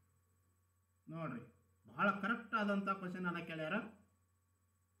 ನೋಡ್ರಿ ಬಹಳ ಕರೆಕ್ಟ್ ಆದಂಥ ಕ್ವಶನ್ ಅನ್ನ ಕೇಳ್ಯಾರ.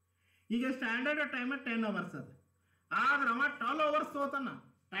 ಈಗ ಸ್ಟ್ಯಾಂಡರ್ಡ್ ಟೈಮ್ 10 hours ಅದ, ಆದ್ರೆ ಅವ 12 hours ತೋತಾನ.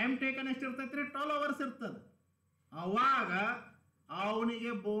 ಟೈಮ್ ಟೇಕನ್ ಎಷ್ಟು ಇರ್ತೈತಿ ರೀ? 12 hours ಇರ್ತದ. ಅವಾಗ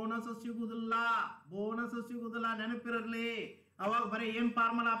ಅವನಿಗೆ ಬೋನಸ್ ಸಿಗುದಿಲ್ಲ. ನೆನಪಿರಲಿ. ಅವಾಗ ಬರೀ ಏನು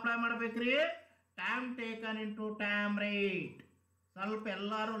ಫಾರ್ಮುಲಾ ಅಪ್ಲೈ ಮಾಡ್ಬೇಕ್ರಿ? Time taken into time rate. ಸ್ವಲ್ಪ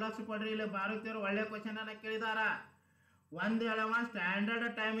ಎಲ್ಲರೂ ಲಕ್ಷ್ಯ ಕೊಡ್ರಿ. ಇಲ್ಲಿ ಭಾರತೀಯರು ಒಳ್ಳೆ ಕ್ವಶನ್ ಅನ್ನ ಕೇಳಿದಾರ. ಒಂದು ಹೇಳವ ಸ್ಟ್ಯಾಂಡರ್ಡ್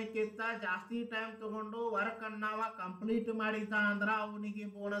ಟೈಮ್ಗಿಂತ ಜಾಸ್ತಿ ಟೈಮ್ ತಗೊಂಡು ವರ್ಕ್ ಅನ್ನ ಕಂಪ್ಲೀಟ್ ಮಾಡಿದ್ದ ಅಂದ್ರೆ ಅವನಿಗೆ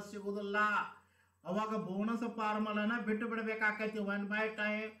ಬೋನಸ್ ಸಿಗುದಿಲ್ಲ. ಅವಾಗ ಬೋನಸ್ ಫಾರ್ಮುಲಾನ ಬಿಟ್ಟು ಬಿಡಬೇಕಾಕೈತಿ.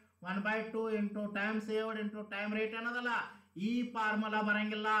 1/2 into time saved into time rate ಅನ್ನೋದಲ್ಲ, ಈ ಫಾರ್ಮುಲಾ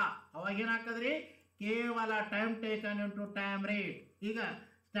ಬರಂಗಿಲ್ಲ. ಅವಾಗ ಏನಾಗ್ತದ್ರಿ? ಕೇವಲ time taken into time rate. ಈಗ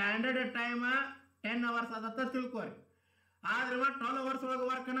ಸ್ಟ್ಯಾಂಡರ್ಡ್ ಟೈಮ್ 10 hours ಅದತ್ತ ತಿಳ್ಕೊರಿ. ಆದ್ರೆ 12 hours ಒಳಗೆ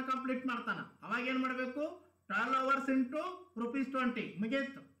ವರ್ಕನ್ನು ಕಂಪ್ಲೀಟ್ ಮಾಡ್ತಾನ. ಅವಾಗ ಏನು ಮಾಡಬೇಕು? 12 hours ಇಂಟು ₹20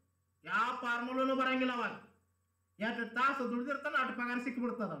 ಮುಗಿಯಿತು. ಯಾವ ಫಾರ್ಮುಲಾನು ಬರಂಗಿಲ್ಲ. ಅವಾಗ ಎಷ್ಟು ತಾಸು ದುಡ್ದಿರ್ತಾನೆ ಅಷ್ಟು ಪಗಾರ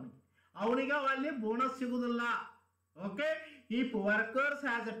ಸಿಕ್ಕಿಬಿಡ್ತದ ಅವನಿಗೆ ಅಲ್ಲಿ ಬೋನಸ್ ಸಿಗುದಿಲ್ಲ. Okay, if workers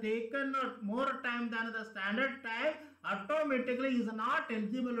has taken more time than the standard time, automatically is not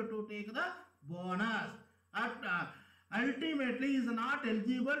eligible to take the bonus. Ultimately is not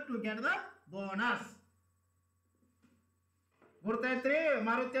eligible to get the bonus. ಗುರ್ತೈತ್ರಿ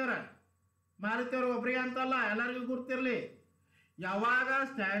ಮಾರುತಿಯವ್ರ ಒಬ್ರಿಗೆ ಅಂತಲ್ಲ, ಎಲ್ಲರಿಗೂ ಗುರ್ತಿರ್ಲಿ. ಯಾವಾಗ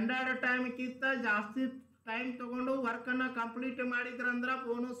ಸ್ಟ್ಯಾಂಡರ್ಡ್ ಟೈಮ್ಗಿಂತ ಜಾಸ್ತಿ ಟೈಮ್ ತಗೊಂಡು ವರ್ಕನ್ನು ಕಂಪ್ಲೀಟ್ ಮಾಡಿದ್ರಂದ್ರೆ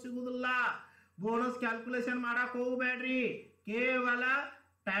ಬೋನಸ್ ಸಿಗುದಿಲ್ಲ. Bonus calculation ಮಾಡಕ್ ಹೋಗ್ಬೇಡ್ರಿ. ಕೇವಲ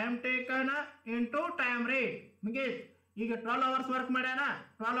time taken into time rate ಮುಗೀತು. ಈಗ 12 hours ವರ್ಕ್ ಮಾಡ್ಯಾನ,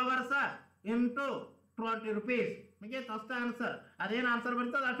 12 hours ಇಂಟು 20 rupees ಮುಗೀತು. ಅಷ್ಟೇ ಆನ್ಸರ್. ಅದೇನು ಆನ್ಸರ್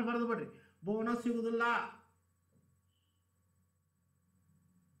ಬರ್ತದೆ ಅಷ್ಟು ಬರೆದು ಬಿಡ್ರಿ. ಬೋನಸ್ ಸಿಗುದಿಲ್ಲ.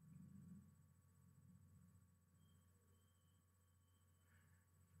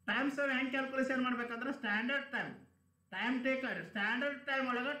 ಟೈಮ್ ಸೇವ್ ಹೆಂಗೆ ಕ್ಯಾಲ್ಕುಲೇಷನ್ ಮಾಡ್ಬೇಕಂದ್ರೆ standard time taken standard time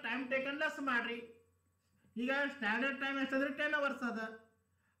ಒಳಗೆ ಟೈಮ್ ಟೇಕನ್ ಲೆಸ್ ಮಾಡ್ರಿ. ಈಗ ಸ್ಟ್ಯಾಂಡರ್ಡ್ ಟೈಮ್ ಎಷ್ಟಂದ್ರೆ 10 hours ಅದ.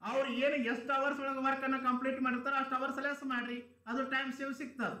 ಅವ್ರು ಏನು ಎಷ್ಟು ಅವರ್ಸ್ ಒಳಗೆ ವರ್ಕನ್ನು ಕಂಪ್ಲೀಟ್ ಮಾಡಿರ್ತಾರೆ ಅಷ್ಟು ಅವರ್ಸ್ ಲೆಸ್ ಮಾಡ್ರಿ. ಅದು ಟೈಮ್ ಸೇವ್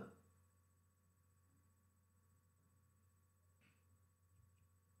ಸಿಗ್ತದೆ.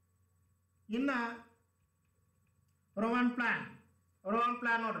 ಇನ್ನು ರೋವನ್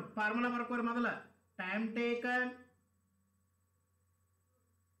ಪ್ಲಾನ್ ನೋಡ್ರಿ. ಫಾರ್ಮುಲಾ ಬರ್ಕೋರಿ. ಮೊದಲ time taken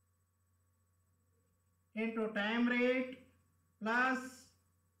into time rate plus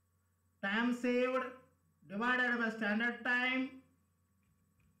time saved divided by standard time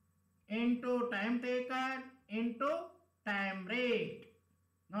into time taken into time rate.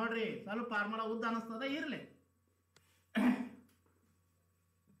 ನೋಡ್ರಿ ಸ್ವಲ್ಪ ಫಾರ್ಮುಲಾ ಉದ್ದ ಅನಿಸ್ತದ ಇರಲಿ.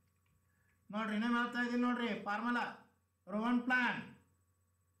 ನೋಡ್ರಿ ಇನ್ನೇನು ಹೇಳ್ತಾ ಇದ್ದೀನಿ ನೋಡ್ರಿ formula. Rowan plan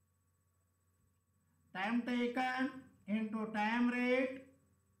time taken into time rate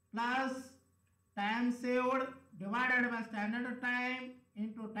plus time saved divided by standard time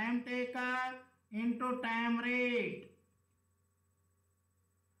into time taken into time rate.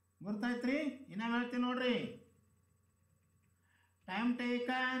 ಗೊತ್ತಾಯ್ತ್ರಿ? ಇನ್ನೇನು ಹೇಳ್ತೀನಿ ನೋಡ್ರಿ. Time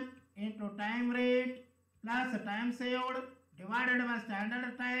taken into time rate plus time saved divided by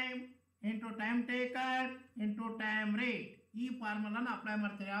standard time into time taken into time rate. ಈ ಫಾರ್ಮುಲಾನ apply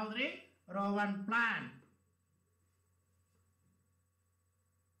ಮಾಡ್ತೀರಿ. ಯಾವುದ್ರಿ? Rowan plan.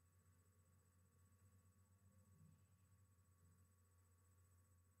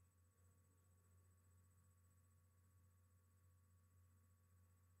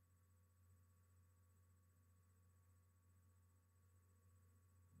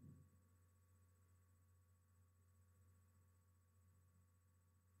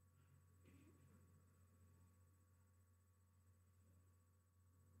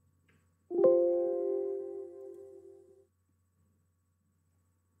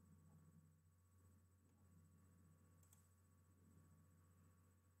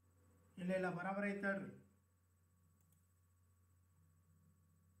 ಇಲ್ಲ ಬರಾಬರ್ ಐತೆ ಹೇಳ್ರಿ.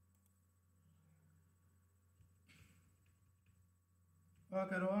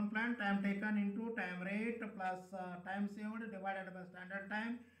 Okay, Rowan plan time taken into time rate plus time saved divided by standard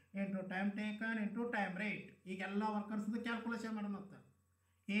time into time taken into time rate. ಈಗೆಲ್ಲ workers calculation ಮಾಡೋಣ.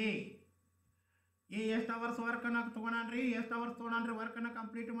 A ಎಷ್ಟು hours ವರ್ಕನ್ನು ತೊಗೊಂಡ್ರಿ, ಎಷ್ಟು ಅವರ್ಸ್ ತೊಗೊಂಡ್ರಿ ವರ್ಕನ್ನು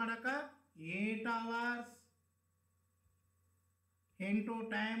ಕಂಪ್ಲೀಟ್ ಮಾಡೋಕೆ? 8 hours into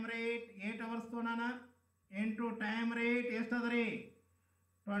time rate 8 hours ತೊಗೊಳೋಣ into time rate ಎಷ್ಟದ ರೀ?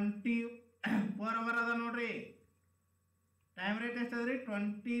 24 hour ಅದ ನೋಡ್ರಿ. Time rate ಎಷ್ಟದ್ರಿ?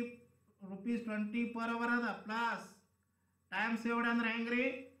 20 rupees 20 per hour ಅದ. ಪ್ಲಸ್ ಟೈಮ್ ಸೇವ್ಡ್ ಅಂದ್ರೆ ಹೆಂಗ್ರಿ?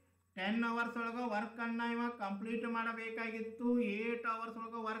 10 hours ಒಳಗೆ ವರ್ಕನ್ನು ಇವಾಗ ಕಂಪ್ಲೀಟ್ ಮಾಡಬೇಕಾಗಿತ್ತು, 8 hours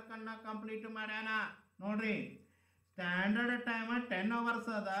ಒಳಗೆ ವರ್ಕನ್ನು ಕಂಪ್ಲೀಟ್ ಮಾಡ್ಯಾನ. ನೋಡ್ರಿ ಸ್ಟ್ಯಾಂಡರ್ಡ್ ಟೈಮ್ 10 hours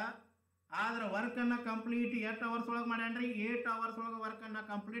ಅದ, ಆದ್ರೆ ವರ್ಕನ್ನು ಕಂಪ್ಲೀಟ್ 8 hours ಒಳಗೆ ಮಾಡ್ಯಾನ್ರಿ. 8 hours ಒಳಗೆ ವರ್ಕನ್ನು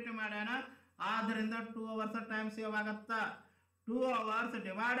ಕಂಪ್ಲೀಟ್ ಮಾಡ್ಯಾನ. ಆದ್ದರಿಂದ 2 hours ಟೈಮ್ ಸೇವ್ ಆಗತ್ತ. 2 hours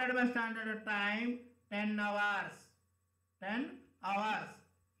divided by standard time 10 hours. 10 hours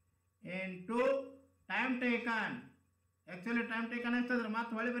into time taken. Actually time taken ಎಷ್ಟಾದ್ರೆ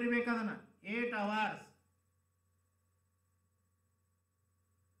ಮತ್ತೆ ಹೊಳಿ ಬರಿಬೇಕು ಅದನ್ನ. 8 hours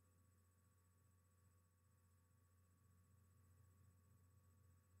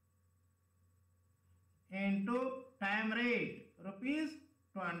into time rate rupees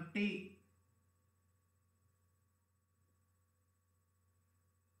 20.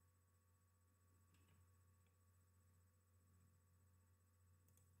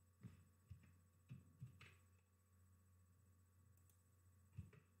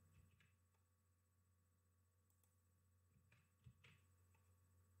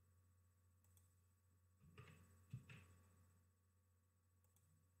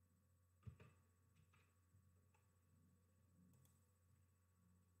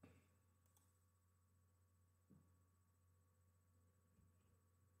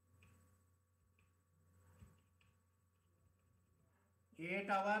 Eight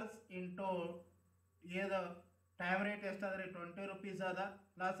hours into ಇದು ಟೈಮ್ ರೇಟ್ ಎಷ್ಟಾದ್ರಿ 20 rupees ಅದ.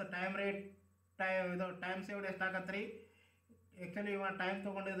 ಪ್ಲಸ್ ಟೈಮ್ ರೇಟ್ ಇದು ಟೈಮ್ ಸೇವ್ಡ್ ಎಷ್ಟಾಗತ್ತೆ ರೀ? ಆ್ಯಕ್ಚುಲಿ ಇವಾಗ ಟೈಮ್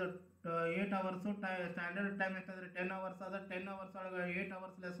ತೊಗೊಂಡಿದ್ದು 8 hours. Standard time ಎಷ್ಟಾದ್ರಿ? 10 hours ಅದ. 10 hours ಒಳಗೆ 8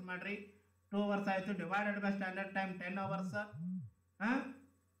 hours ಲೆಸ್ ಮಾಡಿರಿ, 2 hours ಆಯಿತು. Divided by standard time 10 hours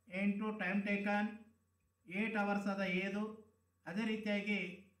into time taken 8 hours ಅದ ಏದು. ಅದೇ ರೀತಿಯಾಗಿ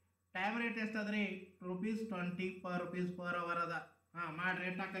ಟೈಮ್ ರೇಟ್ ಎಷ್ಟಾದ್ರಿ? ₹20 per hour ಅದ. ಮಾಡಿ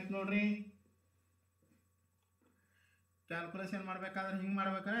ರೇಟ್ ಹಾಕೈತಿ ನೋಡ್ರಿ. ಕ್ಯಾಲ್ಕುಲೇಷನ್ ಮಾಡ್ಬೇಕಾದ್ರೆ ಹಿಂಗೆ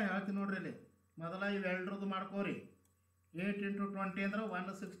ಮಾಡ್ಬೇಕಾದ್ರೆ ಹೇಳ್ತೀನಿ ನೋಡ್ರಿ. ಇಲ್ಲಿ ಮೊದಲ ಇವೆರಡ್ರದ್ದು ಮಾಡ್ಕೋರಿ. 8 into 20 ಅಂದ್ರೆ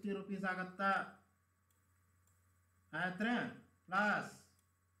 160 rupees ಆಗತ್ತ. ಆಯ್ತ್ರಿ? ಪ್ಲಸ್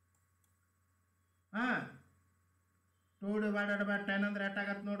 2 divided by 10 ಅಂದ್ರೆ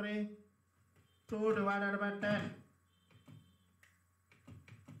ಎಷ್ಟಾಗತ್ತೆ ನೋಡ್ರಿ? 2 divided by 10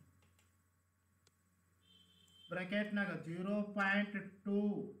 ಬ್ರಾಕೆಟ್ನಾಗ 0.2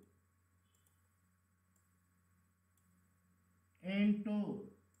 into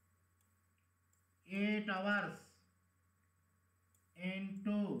 8 hours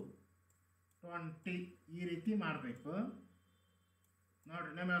into 20 ಈ ರೀತಿ ಮಾಡಬೇಕು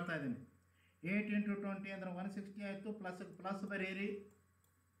ನೋಡ್ರಿ. ನಾನು ಹೇಳ್ತಾ ಇದ್ದೀನಿ 8 into 20 ಅಂದ್ರೆ 160 ಆಯಿತು. ಪ್ಲಸ್ ಬರೀರಿ.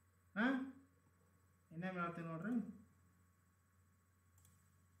 ಇನ್ನೇನು ಹೇಳ್ತೀನಿ ನೋಡ್ರಿ.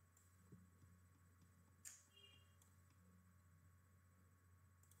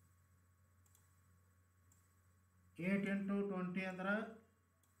 8 into 20 ಅಂದ್ರೆ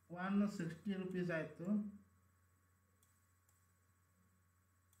 160 rupees ಆಯಿತು,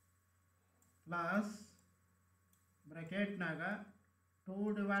 ಪ್ಲಸ್ ಬ್ರ್ಯಾಕೆಟ್ನಾಗ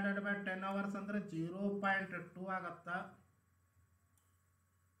 2 divided by 10 hours ಅಂದ್ರೆ 0.2 ಆಗತ್ತಾ,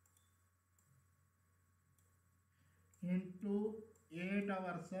 into 8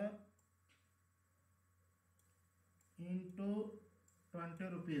 hours into 20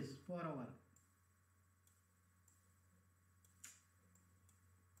 rupees 4 hour.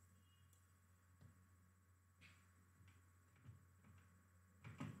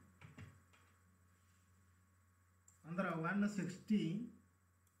 ಅಂದ್ರೆ 160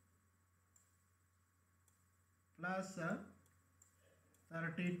 ಪ್ಲಸ್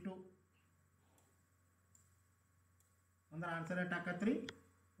 32 ಅಂದ್ರೆ ಆನ್ಸರ್ ಏಟ್ ಆಕತ್ರಿ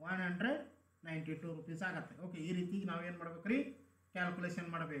 192 rupees ಆಗತ್ತೆ. ಓಕೆ, ಈ ರೀತಿ ನಾವೇನು ಮಾಡ್ಬೇಕು ರೀ, ಕ್ಯಾಲ್ಕುಲೇಷನ್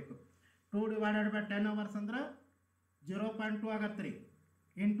ಮಾಡಬೇಕು. 2 divided by 10 hours ಅಂದ್ರೆ 0.2 ಆಗತ್ತೆ ರೀ,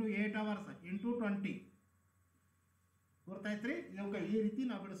 ಇಂಟು 8 hours ಇಂಟು 20 ಗೊತ್ತಾಯ್ತು ರೀ. ಇವಾಗ ಈ ರೀತಿ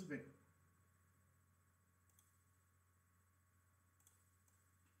ನಾವು ಬಿಡಿಸ್ಬೇಕು.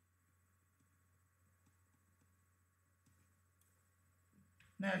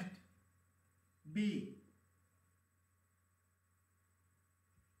 Next B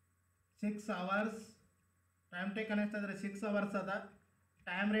 6 hours time taken ಎಷ್ಟಾದ್ರಿ 6 hours ಅದ.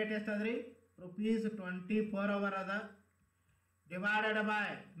 ಟೈಮ್ ರೇಟ್ ಎಷ್ಟಾದ್ರಿ ₹24 ಅದ. ಡಿವೈಡೆಡ್ ಬೈ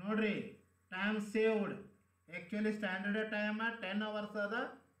ನೋಡ್ರಿ time saved, actually standard time 10 hours ಅದ.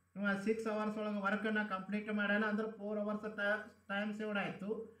 ನೀವು 6 hours ಒಳಗೆ ವರ್ಕನ್ನು ಕಂಪ್ಲೀಟ್ ಮಾಡ್ಯಾನ ಅಂದ್ರೆ 4 hours ಟೈಮ್ ಸೇವ್ಡ್ ಆಯಿತು.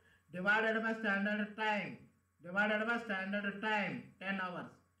 Divided by standard time 10 hours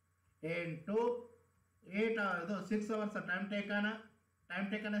into 8 ಇದು 6 hours time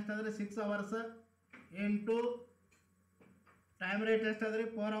taken ಎಷ್ಟಾದ್ರಿ 6 hours into time rate ಎಷ್ಟಾದ್ರಿ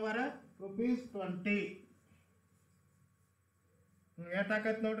 4 hour ₹20 ಎಷ್ಟು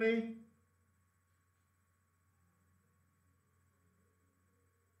ಆಕೈತೆ ನೋಡ್ರಿ.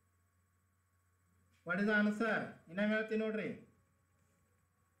 What is the answer? ಇನ್ನೇನು ಹೇಳ್ತೀನಿ ನೋಡ್ರಿ.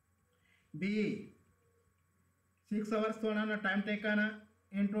 B 6 hours ತೊಗೊಳೋಣ time ಟೇಕನ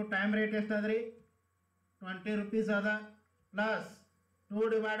into time rate ಎಷ್ಟಾದ್ರಿ ₹20 ಅದ, ಪ್ಲಸ್ 2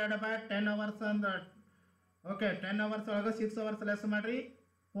 divided by 10 hours ಅಂದ್ರೆ ಓಕೆ 10 hours ಒಳಗೆ 6 hours ಲೆಸ್ ಮಾಡಿರಿ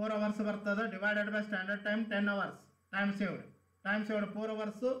 4 hours ಬರ್ತದೆ. Divided by standard time 10 hours time saved 4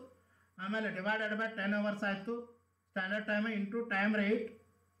 hours, ಆಮೇಲೆ ಡಿವೈಡೆಡ್ ಬೈ 10 hours ಆಯಿತು. Standard time into time rate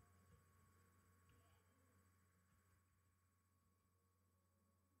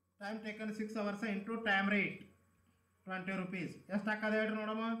time taken 6 hours into time rate ₹20 ಎಷ್ಟು ಹಾಕೋದು ಹೇಳ್ರಿ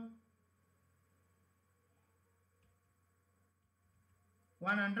ನೋಡಮ್ಮ.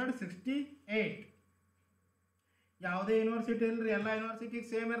 168. ಯಾವುದೇ ಯೂನಿವರ್ಸಿಟಿ ಇಲ್ರಿ, ಎಲ್ಲ ಯೂನಿವರ್ಸಿಟಿಗೆ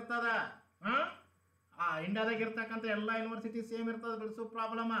ಸೇಮ್ ಇರ್ತದ. ಇಂಡಿಯಾದಾಗ ಇರ್ತಕ್ಕಂಥ ಎಲ್ಲ ಯೂನಿವರ್ಸಿಟಿ ಸೇಮ್ ಇರ್ತದೆ ಬಿಡಿಸೋ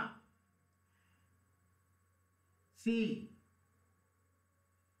problem. C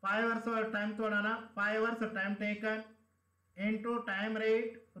 5 hours time ತೊಗೊಳೋಣ. 5 hours time taken into time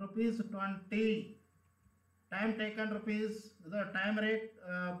rate ₹20. Time taken ಇದು time rate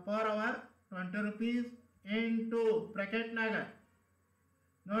per hour ₹20 into ಬ್ರ್ಯಾಕೆಟ್ನಾಗ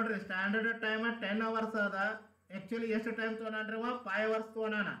ನೋಡ್ರಿ ಸ್ಟ್ಯಾಂಡರ್ಡ್ ಟೈಮ್ 10 hours ಅದ. ಆ್ಯಕ್ಚುಲಿ ಎಷ್ಟು ಟೈಮ್ ತೊಗೊಳ್ರಿ 5 hours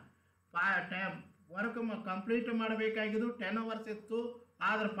ತೊಗೊಳೋಣ. Time work complete ಮಾಡಬೇಕಾಗಿದ್ದು 10 hours ಇತ್ತು,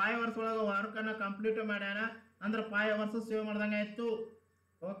 ಆದ್ರೆ 5 hours ಒಳಗೆ ವರ್ಕನ್ನು ಕಂಪ್ಲೀಟ್ ಮಾಡ್ಯಾನ ಅಂದ್ರೆ 5 hours ಸೇವ್ ಮಾಡ್ದಂಗೆ ಆಯಿತು.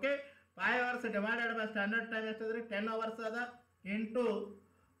 Okay, 5 hours divided by standard time ಎಷ್ಟಾದ್ರಿ 10 hours ಅದ ಇಂಟು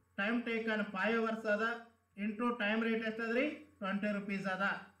ಟೈಮ್ ಟೇಕನ್ 5 hours ಅದ ಇಂಟು ಟೈಮ್ ರೇಟ್ ಎಷ್ಟಾದ್ರಿ ₹20 ಅದ.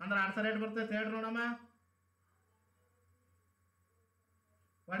 ಅಂದ್ರೆ ಆನ್ಸರ್ ಎಷ್ಟು ಬರ್ತೈತೆ ಹೇಳ್ರಿ ನೋಡಮ್ಮ.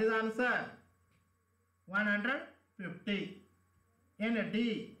 What is answer? 150. ಏನು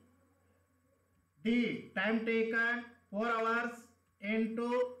D time taken 4 hours into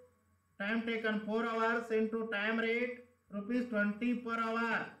time taken 4 hours into time rate ₹20 per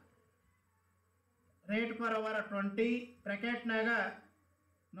hour. Rate per hour 20 ಬ್ರ್ಯಾಕೆಟ್ನಾಗ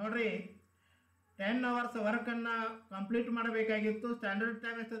ನೋಡ್ರಿ 10 hours ವರ್ಕನ್ನು ಕಂಪ್ಲೀಟ್ ಮಾಡಬೇಕಾಗಿತ್ತು. ಸ್ಟ್ಯಾಂಡರ್ಡ್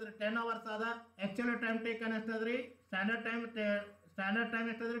ಟೈಮ್ ಎಷ್ಟಾದ್ರಿ 10 hours ಅದ. Actually time taken ಎಷ್ಟಾದ್ರಿ standard time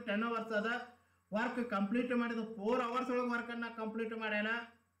ಎಷ್ಟಾದ್ರಿ 10 hours ಅದ. Work complete ಮಾಡಿದ್ದು 4 hours ಒಳಗೆ ವರ್ಕನ್ನು complete ಮಾಡ್ಯಾನ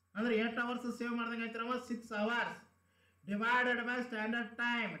ಅಂದ್ರೆ 8 hours save ಮಾಡ್ದಂಗೆ ಆಯ್ತು 6 hours divided by standard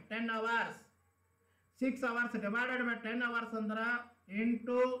time 10 hours. 6 hours divided by 10 hours ಅಂದ್ರೆ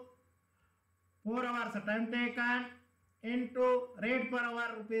into 4 hours time taken into rate per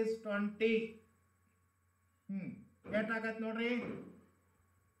hour ₹20. ಎಷ್ಟು ಆಗತ್ತೆ ನೋಡ್ರಿ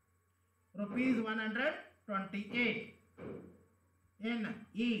 ₹128. ಏನು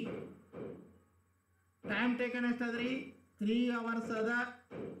ಈ ಟೈಮ್ ಟೇಕನ್ ಎಷ್ಟಾದ್ರಿ 3 hours ಅದ.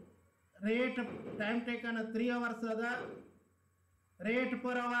 ರೇಟ್ ಟೈಮ್ ಟೇಕನ್ 3 hours ಅದ. Rate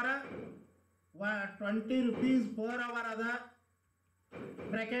per hour 20 rupees per hour ಅದ.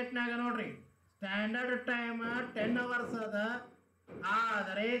 ಬ್ರ್ಯಾಕೆಟ್ನಾಗ ನೋಡ್ರಿ ಸ್ಟ್ಯಾಂಡರ್ಡ್ ಟೈಮ್ 10 hours ಅದ.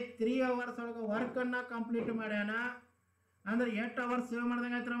 ಆದರೆ 3 hours ಒಳಗೆ ವರ್ಕನ್ನು ಕಂಪ್ಲೀಟ್ ಮಾಡ್ಯಾನ ಅಂದ್ರೆ 8 hours ಸೇವ್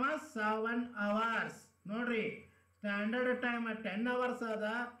ಮಾಡ್ದಂಗೆ ಆಯ್ತಮ್ಮ 7 hours. ನೋಡ್ರಿ ಸ್ಟ್ಯಾಂಡರ್ಡ್ ಟೈಮ್ 10 hours ಅದ.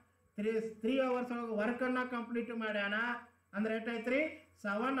 3 hours ಒಳಗೆ ವರ್ಕನ್ನು ಕಂಪ್ಲೀಟ್ ಮಾಡ್ಯಾನ ಅಂದ್ರೆ ಎಷ್ಟಾಯ್ತು ರೀ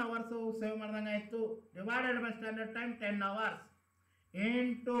 7 hours ಸೇವ್ ಮಾಡ್ದಂಗೆ ಆಯಿತು. Divided by standard time 10 hours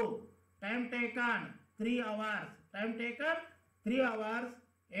into time taken 3 hours. Time taken 3 hours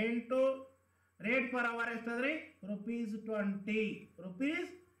into rate per hour ಎಷ್ಟಾದ್ರಿ ₹20.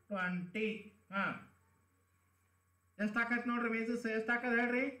 ₹20. ಹಾಂ ಎಷ್ಟು ಹಾಕೈತೆ ನೋಡ್ರಿ ವೇಜಸ್ ಎಷ್ಟು ಹಾಕದ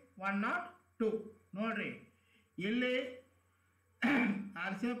ಹೇಳ್ರಿ 102. ನೋಡ್ರಿ ಇಲ್ಲಿ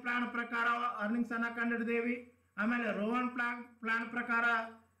ಆಲ್ಸೆ ಪ್ಲಾನ್ ಪ್ರಕಾರ ಅರ್ನಿಂಗ್ಸ್ ಅನ್ನ ಕಂಡುಹಿಡಿದೇವಿ. ಆಮೇಲೆ ರೋವನ್ ಪ್ಲಾನ್ ಪ್ರಕಾರ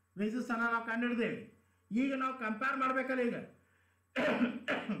ವೇಜಸ್ ಅನ್ನ ನಾವು ಕಂಡುಹಿಡಿದೇವಿ. ಈಗ ನಾವು ಕಂಪೇರ್ ಮಾಡ್ಬೇಕಲ್ಲ, ಈಗ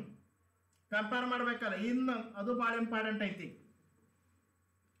ಕಂಪೇರ್ ಮಾಡ್ಬೇಕಲ್ಲ, ಇನ್ನು ಅದು ಭಾಳ ಇಂಪಾರ್ಟೆಂಟ್ ಐತಿ.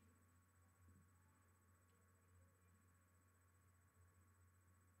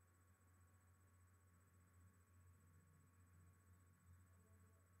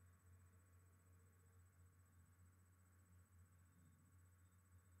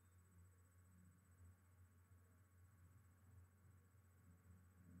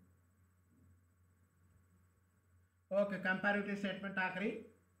 ಓಕೆ, ಕಂಪ್ಯಾರಿಟಿವ್ ಸ್ಟೇಟ್ಮೆಂಟ್ ಹಾಕ್ರಿ.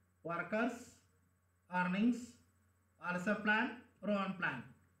 Workers earnings ಆಲ್ಸೆ plan Rowan plan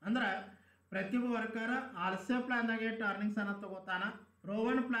ಅಂದ್ರೆ ಪ್ರತಿಯೊಬ್ಬ ವರ್ಕರ್ ಆಲ್ಸೆ ಪ್ಲಾನ್ದಾಗ ಎಷ್ಟು ಅರ್ನಿಂಗ್ಸ್ ಅನ್ನ ತಗೋತಾನ,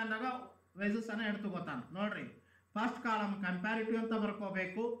 ರೋವನ್ ಪ್ಲಾನ್ದಾಗ ವೇಜಸ್ ಅನ್ನ ಎಷ್ಟು ತಗೋತಾನ. ನೋಡ್ರಿ ಫಸ್ಟ್ ಕಾಲಮ್ ಕಂಪ್ಯಾರಿಟಿವ್ ಅಂತ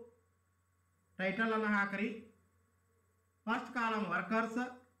ಬರ್ಕೋಬೇಕು. ಟೈಟಲ್ ಅನ್ನ ಹಾಕ್ರಿ. ಫಸ್ಟ್ ಕಾಲಮ್ ವರ್ಕರ್ಸ್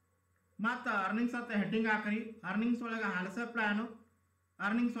ಮತ್ತು ಅರ್ನಿಂಗ್ಸ್ ಅಂತ ಹೆಡ್ಡಿಂಗ್ ಹಾಕ್ರಿ. ಅರ್ನಿಂಗ್ಸ್ ಒಳಗೆ ಆಲ್ಸೆ ಪ್ಲಾನು,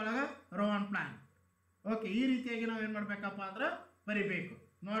 ಅರ್ನಿಂಗ್ಸ್ ಒಳಗೆ ರೋವನ್ ಪ್ಲಾನ್. ಓಕೆ, ಈ ರೀತಿಯಾಗಿ ನಾವು ಏನು ಮಾಡಬೇಕಪ್ಪ ಅಂದ್ರೆ ಬರಿಬೇಕು.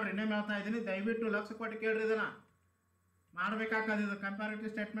 ನೋಡ್ರಿ ಇನ್ನೇನು ಹೇಳ್ತಾ ಇದ್ದೀನಿ, ದಯವಿಟ್ಟು ಲಕ್ಷ ಕೊಟ್ಟು ಕೇಳ್ರಿ. ಇದನ್ನ ಮಾಡಬೇಕಾಗ್ತದೆ, ಇದು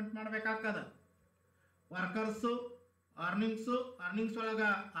ಕಂಪ್ಯಾರಿಟಿವ್ ಸ್ಟೇಟ್ಮೆಂಟ್ ಮಾಡಬೇಕಾಗ್ತದೆ. ವರ್ಕರ್ಸು ಅರ್ನಿಂಗ್ಸು, ಅರ್ನಿಂಗ್ಸ್ ಒಳಗೆ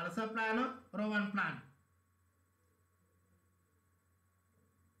ಆಲ್ಸೆ ಪ್ಲಾನು ರೋವನ್ ಪ್ಲಾನ್.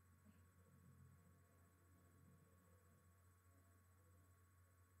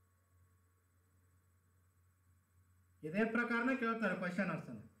 ಇದೇ ಪ್ರಕಾರನೇ ಕೇಳ್ತಾರೆ ಕ್ವಶನ್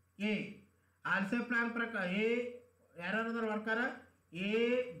ಆನ್ಸರ್. ಎ ಆಲ್ಸೆ ಪ್ಲಾನ್ ಪ್ರಕಾರ ಎ ಯಾರ್ಯಾರು worker A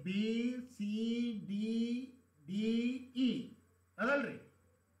B C D D E ಅದಲ್ರಿ.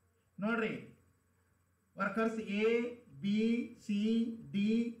 ನೋಡ್ರಿ workers A B C D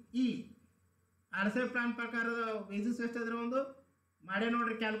E ಆಲ್ಸೆ plan ಪ್ರಕಾರದ ವೇಜಸ್ ಎಷ್ಟಾದ್ರೆ ಒಂದು ಮಾಡೇ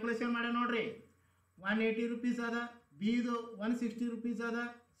ನೋಡ್ರಿ, ಕ್ಯಾಲ್ಕುಲೇಷನ್ ಮಾಡೇ ನೋಡ್ರಿ. 180 rupees ಅದ, ಬಿದು 160 rupees ಅದ,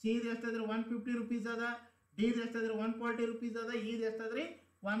 ಸಿದು ಎಷ್ಟಾದ್ರೆ 150 rupees ಅದ, ಡಿದು ಎಷ್ಟಾದ್ರೆ 140 rupees ಅದ, ಇದು ಎಷ್ಟಾದ್ರಿ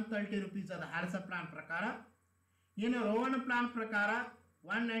 130 rupees ಅದ ಆಲ್ಸೆ ಪ್ಲಾನ್ ಪ್ರಕಾರ. ಇನ್ನು ರೋವನ್ ಪ್ಲಾನ್ ಪ್ರಕಾರ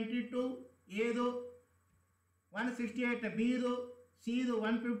 192, ಎದು 168, ಬಿದು ಸಿದು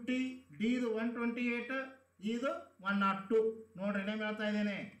 150, ಡಿದು 128, ಇದು 102. ನೋಡ್ರಿ ಏನೇನು ಹೇಳ್ತಾ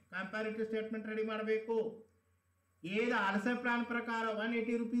ಇದ್ದೇನೆ, ಕಂಪ್ಯಾರಿಟಿವ್ ಸ್ಟೇಟ್ಮೆಂಟ್ ರೆಡಿ ಮಾಡಬೇಕು. ಎದು ಆಲ್ಸೆ ಪ್ಲಾನ್ ಪ್ರಕಾರ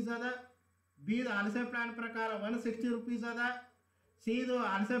 180 rupees ಅದ, ಬಿದು ಆಲ್ಸೆ ಪ್ಲಾನ್ ಪ್ರಕಾರ 160 rupees ಅದ, ಸಿದು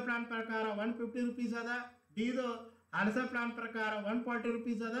ಆಲ್ಸೆ ಪ್ಲಾನ್ ಪ್ರಕಾರ 150 rupees ಅದ, ಡಿದು ಆಲ್ಸೆ ಪ್ಲಾನ್ ಪ್ರಕಾರ 140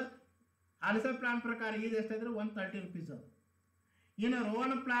 rupees ಅದ, ಆಲ್ಸೆ ಪ್ಲಾನ್ ಪ್ರಕಾರ ಇದು ಎಷ್ಟಾದ್ರೆ 130 rupees ಅದ. ಇನ್ನು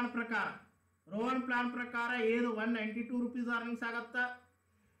ರೋವನ್ ಪ್ಲಾನ್ ಪ್ರಕಾರ ಏದು 192 rupees ಅರ್ನಿಂಗ್ಸ್ ಆಗತ್ತಾ.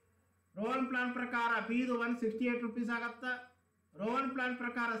 ರೋವನ್ ಪ್ಲಾನ್ ಪ್ರಕಾರ ಬಿದು 168 rupees ಆಗತ್ತಾ. ರೋವನ್ ಪ್ಲಾನ್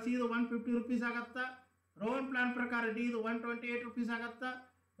ಪ್ರಕಾರ ಸಿದು 150 rupees ಆಗತ್ತಾ. ರೋವನ್ ಪ್ಲಾನ್ ಪ್ರಕಾರ ಡಿದು 128 rupees ಆಗತ್ತಾ.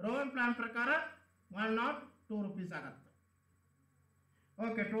 ರೋವನ್ ಪ್ಲಾನ್ ಪ್ರಕಾರ 102 rupees ಆಗತ್ತಾ.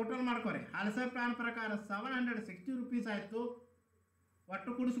 ಓಕೆ, ಟೋಟಲ್ ಮಾಡ್ಕೊರಿ. ಆಲ್ಸೆ ಪ್ಲಾನ್ ಪ್ರಕಾರ 760 rupees ಆಯಿತು.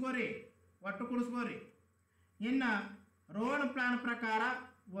 ಒಟ್ಟು ಕುಡಿಸ್ಕೋರಿ. ಇನ್ನು ರೋವನ್ ಪ್ಲಾನ್ ಪ್ರಕಾರ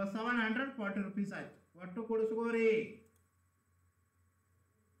 740 rupees ಆಯಿತು. ಒಟ್ಟು ಕುಡಿಸ್ಕೋರಿ.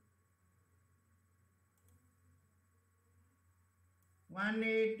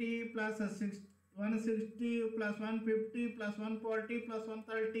 $180 plus 160 plus 150 plus 140 plus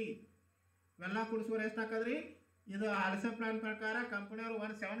 130 ಇವೆಲ್ಲ ಕುಡಿಸ್ಕೋರಿ. ಎಷ್ಟು ಹಾಕದ್ರಿ? ಇದು ಆಲ್ಸೆ ಪ್ಲಾನ್ ಪ್ರಕಾರ ಕಂಪನಿಯವರು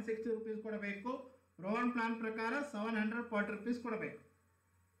 760 rupees ಕೊಡಬೇಕು. ರೋವನ್ ಪ್ಲಾನ್ ಪ್ರಕಾರ 740 rupees ಕೊಡಬೇಕು.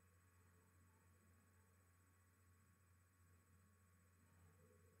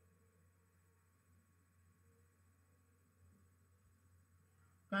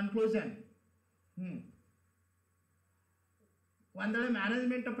 ಕನ್ಕ್ಲೂಷನ್. ಒಂದೆಳೆ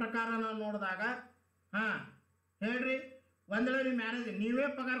ಮ್ಯಾನೇಜ್ಮೆಂಟ್ ಪ್ರಕಾರ ನಾವು ನೋಡಿದಾಗ ಹೇಳ್ರಿ, ಒಂದೆಳೆ ನೀವೇ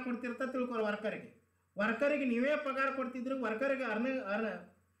ಪಗಾರ ಕೊಡ್ತಿರ್ತ ತಿಳ್ಕೊರಿ. ವರ್ಕರಿಗೆ ನೀವೇ ಪಗಾರ ಕೊಡ್ತಿದ್ರು, ವರ್ಕರಿಗೆ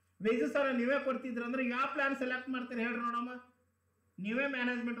ವೇಜಸ್ ನೀವೇ ಕೊಡ್ತಿದ್ರು ಅಂದ್ರೆ ಯಾವ ಪ್ಲಾನ್ ಸೆಲೆಕ್ಟ್ ಮಾಡ್ತೀರಿ ಹೇಳ್ರಿ ನೋಡಮ್ಮ. ನೀವೇ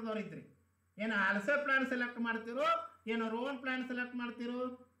ಮ್ಯಾನೇಜ್ಮೆಂಟ್ದವ್ರು ಇದ್ರಿ, ಏನು ಹಾಲ್ಸೆ ಪ್ಲಾನ್ ಸೆಲೆಕ್ಟ್ ಮಾಡ್ತಿರೋ ಏನು ರೋವನ್ ಪ್ಲಾನ್ ಸೆಲೆಕ್ಟ್ ಮಾಡ್ತಿರೋ?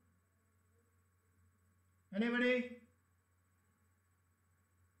 ಎನಿಬಡಿ?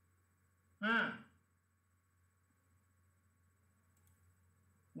 ಹಾಂ,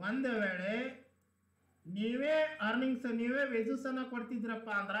 ಒಂದು ವೇಳೆ ನೀವೇ ಅರ್ನಿಂಗ್ಸ್ ನೀವೇ ವೇಜಸ್ ಅನ್ನ ಕೊಡ್ತಿದ್ರಪ್ಪ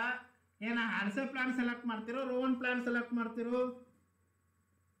ಅಂದ್ರೆ ಏನು ಹಾಲ್ಸೆ ಪ್ಲಾನ್ ಸೆಲೆಕ್ಟ್ ಮಾಡ್ತಿರೋ ರೋವನ್ ಪ್ಲಾನ್ ಸೆಲೆಕ್ಟ್ ಮಾಡ್ತಿರೋ?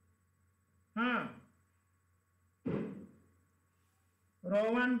 ಹಾಂ,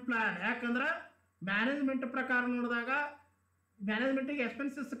 ರೋವನ್ ಪ್ಲಾನ್. ಯಾಕಂದ್ರೆ ಮ್ಯಾನೇಜ್ಮೆಂಟ್ ಪ್ರಕಾರ ನೋಡಿದಾಗ ಮ್ಯಾನೇಜ್ಮೆಂಟಿಗೆ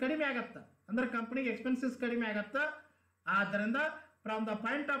ಎಕ್ಸ್ಪೆನ್ಸಸ್ ಕಡಿಮೆ ಆಗತ್ತೆ, ಅಂದ್ರೆ ಕಂಪ್ನಿಗೆ ಎಕ್ಸ್ಪೆನ್ಸಸ್ ಕಡಿಮೆ ಆಗತ್ತೆ. ಆದ್ದರಿಂದ from the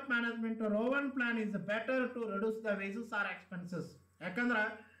point of management Rowan plan is better to reduce the wages R expenses. ಯಾಕಂದ್ರೆ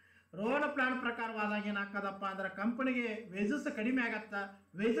ರೋವನ್ ಪ್ಲಾನ್ ಪ್ರಕಾರವಾದಾಗ ಏನಾಗ್ತದಪ್ಪ ಅಂದ್ರೆ ಕಂಪನಿಗೆ ವೇಜಸ್ ಕಡಿಮೆ ಆಗತ್ತೆ,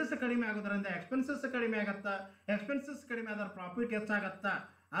 ವೇಜಸ್ ಕಡಿಮೆ ಆಗೋದ್ರಿಂದ ಎಕ್ಸ್ಪೆನ್ಸಸ್ ಕಡಿಮೆ ಆಗತ್ತೆ, ಎಕ್ಸ್ಪೆನ್ಸಸ್ ಕಡಿಮೆ ಆದ್ರೆ ಪ್ರಾಫಿಟ್ ಹೆಚ್ಚಾಗತ್ತೆ.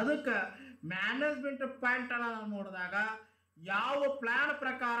 ಅದಕ್ಕೆ ಮ್ಯಾನೇಜ್ಮೆಂಟ್ ಪಾಯಿಂಟ್ ಅನ್ನ ನಾವು ನೋಡಿದಾಗ ಯಾವ ಪ್ಲಾನ್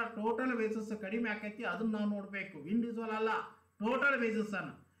ಪ್ರಕಾರ ಟೋಟಲ್ ವೇಜಸ್ ಕಡಿಮೆ ಆಕೈತಿ ಅದನ್ನ ನಾವು ನೋಡಬೇಕು, ಇಂಡಿವಿಜುವಲ್ ಅಲ್ಲ, ಟೋಟಲ್ ವೇಜಸ್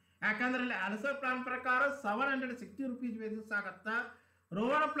ಅನ್ನು. ಯಾಕಂದ್ರೆ ಇಲ್ಲಿ ಹಾಲ್ಸೆ ಪ್ಲಾನ್ ಪ್ರಕಾರ 760 ರೂಪೀಸ್ ವೇಜಸ್ ಆಗತ್ತೆ,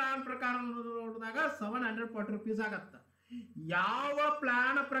 ರೋವನ್ ಪ್ಲಾನ್ ಪ್ರಕಾರ ನೋಡಿದಾಗ 740 ರೂಪೀಸ್ ಆಗತ್ತೆ. ಯಾವ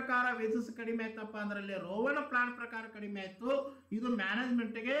ಪ್ಲಾನ್ ಪ್ರಕಾರ ವೇಜಸ್ ಕಡಿಮೆ ಆಯ್ತಪ್ಪ ಅಂದ್ರೆ ಇಲ್ಲಿ ರೋವನ್ ಪ್ಲಾನ್ ಪ್ರಕಾರ ಕಡಿಮೆ ಆಯ್ತು, ಇದು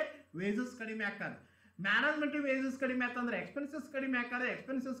ಮ್ಯಾನೇಜ್ಮೆಂಟ್ಗೆ ವೇಜಸ್ ಕಡಿಮೆ ಆಗ್ತದೆ. ಮ್ಯಾನೇಜ್ಮೆಂಟ್ ವೇಜಸ್ ಕಡಿಮೆ ಆಯ್ತಂದ್ರೆ ಎಕ್ಸ್ಪೆನ್ಸಸ್ ಕಡಿಮೆ ಆಗ್ತದೆ,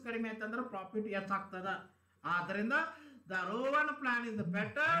 ಎಕ್ಸ್ಪೆನ್ಸಸ್ ಕಡಿಮೆ ಆಯ್ತಂದ್ರೆ ಪ್ರಾಫಿಟ್ ಹೆಚ್ಚಾಗ್ತದೆ. ಆದ್ದರಿಂದ the Rowan plan is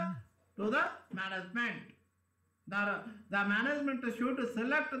better to the management. The management should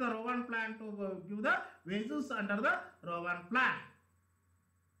select the Rowan plan to give the wages under the Rowan plan.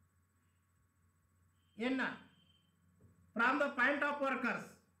 From the point of workers,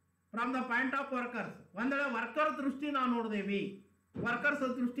 ಒಂದ್ ವೇಳೆ worker ದೃಷ್ಟಿ ನಾವು ನೋಡಿದೇವಿ, workers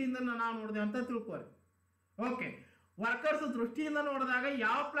ದೃಷ್ಟಿಯಿಂದ ನಾವು ನೋಡಿದೇವೆ ಅಂತ ತಿಳ್ಕೊರಿ. Okay, workers ದೃಷ್ಟಿಯಿಂದ ನೋಡಿದಾಗ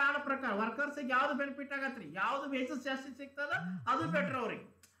ಯಾವ ಪ್ಲಾನ್ ಪ್ರಕಾರ ವರ್ಕರ್ಸ್ಗೆ ಯಾವ್ದು ಬೆನಿಫಿಟ್ ಆಗತ್ರಿ, ಯಾವ್ದು ವೇಜಸ್ ಜಾಸ್ತಿ ಸಿಗ್ತದ ಅದು ಬೆಟರ್ ಅವ್ರಿಗೆ.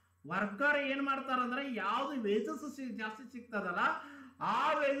 ವರ್ಕರ್ ಏನ್ ಮಾಡ್ತಾರಂದ್ರೆ ಯಾವ್ದು ವೇಜಸ್ ಜಾಸ್ತಿ ಸಿಗ್ತದಲ್ಲ ಆ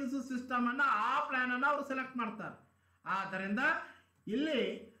ವೇಜಸ್ ಸಿಸ್ಟಮ್ ಅನ್ನ ಆ ಪ್ಲಾನ್ ಅನ್ನ ಅವ್ರು ಸೆಲೆಕ್ಟ್ ಮಾಡ್ತಾರೆ. ಆದ್ದರಿಂದ ಇಲ್ಲಿ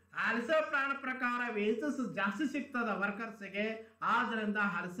ಹಾಲ್ಸೆ ಪ್ಲಾನ್ ಪ್ರಕಾರ ವೇಜಸ್ ಜಾಸ್ತಿ ಸಿಗ್ತದ ವರ್ಕರ್ಸ್ಗೆ, ಆದ್ರಿಂದ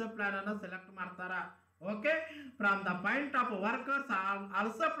ಹಾಲ್ಸೆ ಪ್ಲಾನ್ ಅನ್ನ ಸೆಲೆಕ್ಟ್ ಮಾಡ್ತಾರ. Okay, from the point of workers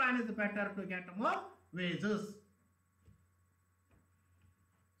ಹಾಲ್ಸೆ plan is better to get more wages.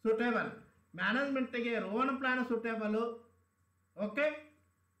 Suitable ಮ್ಯಾನೇಜ್ಮೆಂಟ್ಗೆ Rowan plan suitable. Okay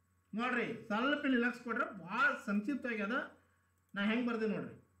ನೋಡ್ರಿ, ಸ್ವಲ್ಪ ಇಲ್ಲಿ ಲಕ್ಷ ಕೊಡ್ರೆ ಭಾಳ ಸಂಕ್ಷಿಪ್ತ ಆಗ್ಯದ. ನಾ ಹೆಂಗೆ ಬರ್ದೆ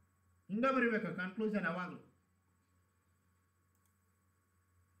ನೋಡ್ರಿ, ಹಿಂಗ ಬರಿಬೇಕು ಕನ್ಕ್ಲೂಷನ್ ಯಾವಾಗಲೂ.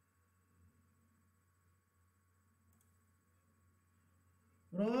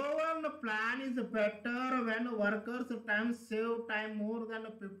 Rowan plan is better when workers time save time more than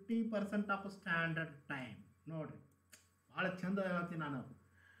 50% of standard time. ನೋಡ್ರಿ ಭಾಳ ಚಂದ ಹೇಳ್ತೀನಿ ನಾನು.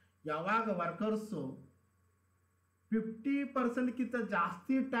 ಯಾವಾಗ ವರ್ಕರ್ಸು 50%ಕಿಂತ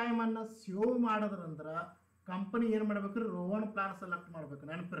ಜಾಸ್ತಿ ಟೈಮನ್ನು ಸೇವ್ ಮಾಡಿದ್ರಂದ್ರೆ ಕಂಪನಿ ಏನು ಮಾಡ್ಬೇಕ್ರಿ, ರೋವನ್ ಪ್ಲಾನ್ ಸೆಲೆಕ್ಟ್ ಮಾಡ್ಬೇಕು.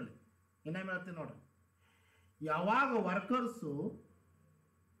 ನೆನಪಿರಲಿ, ಇನ್ನೇನು ಹೇಳ್ತೀನಿ ನೋಡ್ರಿ. ಯಾವಾಗ ವರ್ಕರ್ಸು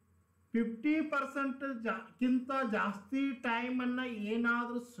 50% ಕಿಂತ ಜಾಸ್ತಿ ಟೈಮನ್ನು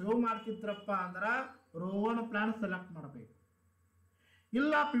ಏನಾದರೂ ಸೇವ್ ಮಾಡ್ತಿದ್ರಪ್ಪ ಅಂದ್ರೆ ರೋವನ್ ಪ್ಲಾನ್ ಸೆಲೆಕ್ಟ್ ಮಾಡಬೇಕು.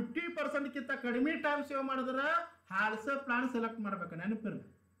 ಇಲ್ಲ 50%ಕಿಂತ ಕಡಿಮೆ ಟೈಮ್ ಸೇವ್ ಮಾಡಿದ್ರೆ ಹಾಲ್ಸೆ ಪ್ಲಾನ್ ಸೆಲೆಕ್ಟ್ ಮಾಡ್ಬೇಕು. ನೆನಪಿರಲಿ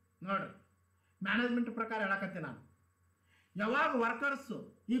ನೋಡ್ರಿ, ಮ್ಯಾನೇಜ್ಮೆಂಟ್ ಪ್ರಕಾರ ಹೇಳಕತ್ತೀನಿ ನಾನು. ಯಾವಾಗ ವರ್ಕರ್ಸು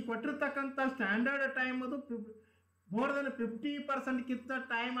ಈ ಕೊಟ್ಟಿರ್ತಕ್ಕಂಥ ಸ್ಟ್ಯಾಂಡರ್ಡ್ ಟೈಮ್ ಅದು ಮೋರ್ ದೆನ್ 50%ಕಿಂತ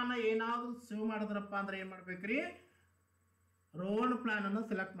ಟೈಮನ್ನು ಏನಾದರೂ ಸೇವ್ ಮಾಡಿದ್ರಪ್ಪ ಅಂದ್ರೆ ಏನು ಮಾಡ್ಬೇಕ್ರಿ, ರೋವನ್ ಪ್ಲಾನ್ ಅನ್ನು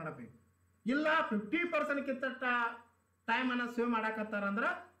ಸೆಲೆಕ್ಟ್ ಮಾಡಬೇಕು. ಇಲ್ಲ 50%ಕಿಂತ ಟೈಮನ್ನು ಸೇವ್ ಮಾಡಕತ್ತಾರಂದ್ರೆ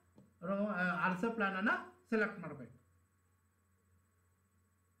ಹಾಲ್ಸೆ ಪ್ಲಾನ್ ಅನ್ನು ಸೆಲೆಕ್ಟ್ ಮಾಡಬೇಕು.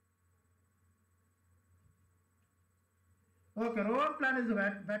 Okay, Rowan plan is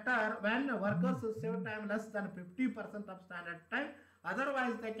better when workers save time less than 50% of standard time.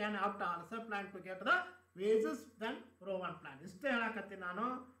 Otherwise, they can opt also plan to get the wages than Rowan plan. ಇಷ್ಟೇ ಹೇಳಕತ್ತೀನಿ ನಾನು.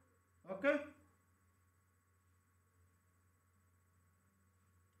 Okay,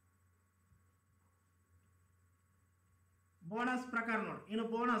 bonus ಪ್ರಕಾರ ನೋಡಿ. ಇನ್ನು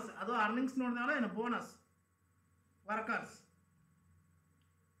bonus ಅದು earnings ನೋಡಿದವಲ್ಲ, ಇನ್ನು bonus workers.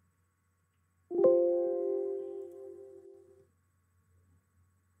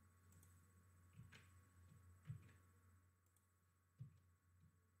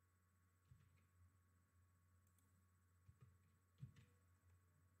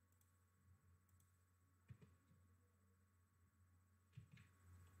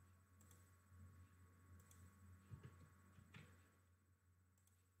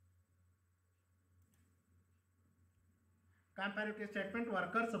 Comparative statement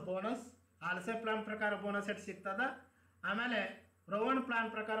workers bonus, ಹಾಲ್ಸೆ plan ಪ್ರಕಾರ bonus ಎಷ್ಟು ಸಿಗ್ತದ, ಆಮೇಲೆ ರೋವನ್ ಪ್ಲಾನ್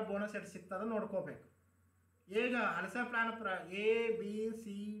ಪ್ರಕಾರ ಬೋನಸ್ ಎಷ್ಟು ಸಿಗ್ತದ ನೋಡ್ಕೋಬೇಕು. ಈಗ ಹಾಲ್ಸೆ plan A B C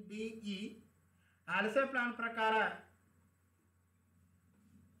D E ಹಾಲ್ಸೆ plan ಪ್ರಕಾರ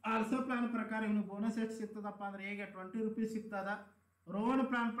ಇವನು ಬೋನಸ್ ಎಷ್ಟು ಸಿಗ್ತದಪ್ಪ ಅಂದ್ರೆ ಎಗೆ 20 ರೂಪೀಸ್ ಸಿಗ್ತದ. ರೋವನ್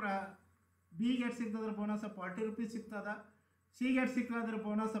ಪ್ಲಾನ್ ಬಿಗೆ ಎಷ್ಟು ಸಿಗ್ತದ್ರೆ ಬೋನಸ್ 40 ರೂಪೀಸ್ ಸಿಗ್ತದ. ಸಿಗೆ ಎಷ್ಟು ಸಿಗ್ತದ್ರೆ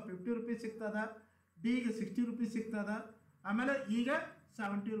ಬೋನಸ್ 50 ರೂಪೀಸ್ ಸಿಗ್ತದ. ಡಿಗೆ 60 ರೂಪೀಸ್ ಸಿಗ್ತದ. ಆಮೇಲೆ ಈಗ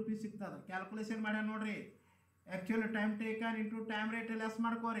 70 ರೂಪೀಸ್ ಸಿಗ್ತದ. ಕ್ಯಾಲ್ಕುಲೇಷನ್ ಮಾಡ್ಯಾನ ನೋಡ್ರಿ. Actually time taken into time rate less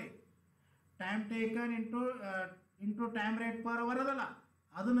ಮಾಡ್ಕೋರಿ. Time taken into time rate per hour ಅದಲ್ಲ,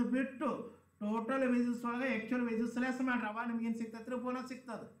 ಅದನ್ನು ಬಿಟ್ಟು ಟೋಟಲ್ ವೇಜಸ್ ಒಳಗೆ ಆ್ಯಕ್ಚುಲ್ ವೇಜಸ್ ಲೆಸ್ ಮಾಡ್ರಿ. ಅವಾಗ ನಿಮ್ಗೇನು ಸಿಗ್ತೈತ್ರಿ? ಬೋನಸ್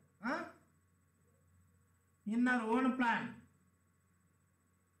ಸಿಗ್ತದೆ. ಇನ್ನು ರೋವನ್ ಪ್ಲಾನ್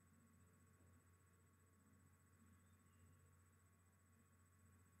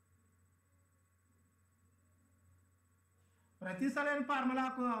ಪ್ರತಿ ಸಲ ಏನು ಫಾರ್ಮುಲಾ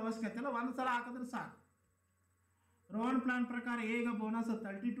ಹಾಕೋ ಅವಶ್ಯಕತೆ ಇಲ್ಲ, ಒಂದು ಸಲ ಹಾಕಿದ್ರೆ ಸಾಕು. ರೋವನ್ ಪ್ಲಾನ್ ಪ್ರಕಾರ ಎಗೆ ಬೋನಸ್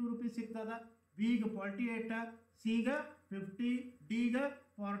 32 ರೂಪೀಸ್ ಸಿಗ್ತದ. ಬಿಗೆ 48, ಸಿಗೆ 50, ಡಿಗೆ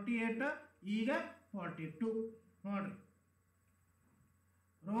 48, ಈಗ 42. ನೋಡ್ರಿ,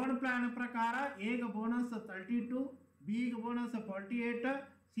 ರೋವನ್ ಪ್ಲಾನ್ ಪ್ರಕಾರ ಎಗೆ ಬೋನಸ್ 32, ಬಿಗೆ ಬೋನಸ್ 48,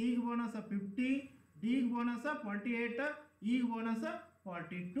 ಸಿಗೆ ಬೋನಸ್ 50, ಡಿಗೆ ಬೋನಸ್ 48, ಈಗ ಬೋನಸ್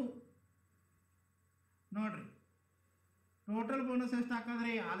 42. ನೋಡ್ರಿ, ಟೋಟಲ್ ಬೋನಸ್ ಎಷ್ಟು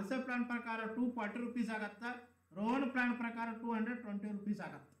ಹಾಕಿದ್ರಿ? ಹಾಲ್ಸೆ ಪ್ಲಾನ್ ಪ್ರಕಾರ 240 ರೂಪೀಸ್ ಆಗತ್ತೆ. ರೋವನ್ ಪ್ಲಾನ್ ಪ್ರಕಾರ 220 ರೂಪೀಸ್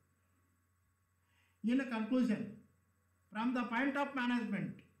ಆಗತ್ತೆ. ಇನ್ conclusion from the point of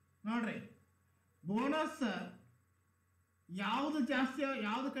management, ನೋಡ್ರಿ, ಬೋನಸ್ ಯಾವುದು ಜಾಸ್ತಿ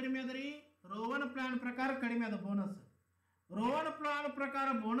ಯಾವುದು ಕಡಿಮೆ ಅದ ರೀ? ರೋವನ್ ಪ್ಲಾನ್ ಪ್ರಕಾರ ಕಡಿಮೆ ಅದ ಬೋನಸ್. ರೋವನ್ ಪ್ಲಾನ್ ಪ್ರಕಾರ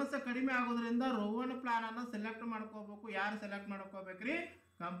ಬೋನಸ್ ಕಡಿಮೆ ಆಗೋದ್ರಿಂದ ರೋವನ್ ಪ್ಲಾನ್ ಅನ್ನು ಸೆಲೆಕ್ಟ್ ಮಾಡ್ಕೋಬೇಕು. ಯಾರು ಸೆಲೆಕ್ಟ್ ಮಾಡ್ಕೋಬೇಕ್ರಿ?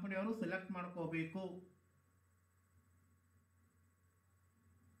 ಕಂಪನಿಯವರು ಸೆಲೆಕ್ಟ್ ಮಾಡ್ಕೋಬೇಕು.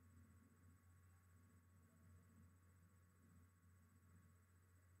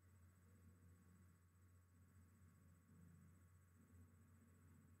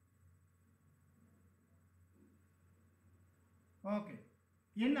 ಓಕೆ,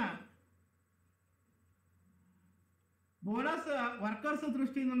 ಇನ್ನು ಬೋನಸ್ ವರ್ಕರ್ಸ್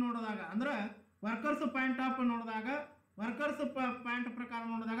ದೃಷ್ಟಿಯಿಂದ ನೋಡಿದಾಗ, ಅಂದ್ರೆ ವರ್ಕರ್ಸ್ ಪಾಯಿಂಟ್ ಆಫ್ ನೋಡಿದಾಗ, ವರ್ಕರ್ಸ್ ಪಾಯಿಂಟ್ ಪ್ರಕಾರ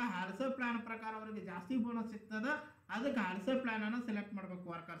ನೋಡಿದಾಗ ಹಾಲ್ಸೆ ಪ್ಲಾನ್ ಪ್ರಕಾರ ಅವರಿಗೆ ಜಾಸ್ತಿ ಬೋನಸ್ ಸಿಗ್ತದೆ. ಅದಕ್ಕೆ ಹಾಲ್ಸೆ ಪ್ಲಾನ್ ಅನ್ನು ಸೆಲೆಕ್ಟ್ ಮಾಡಬೇಕು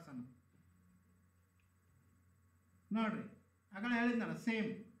ವರ್ಕರ್ಸ್ ಅನ್ನು. ನೋಡ್ರಿ, ಆಗಲೇ ಹೇಳಿದ್ನಲ್ಲ,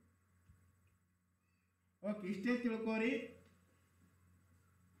 ಸೇಮ್. ಓಕೆ, ಇಷ್ಟೇ ತಿಳ್ಕೋರಿ.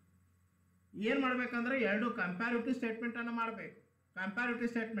 ಏನು ಮಾಡ್ಬೇಕಂದ್ರೆ ಎರಡು ಕಂಪ್ಯಾರಿಟಿವ್ ಸ್ಟೇಟ್ಮೆಂಟ್ ಅನ್ನು ಮಾಡಬೇಕು. ಕಂಪ್ಯಾರಿಟಿವ್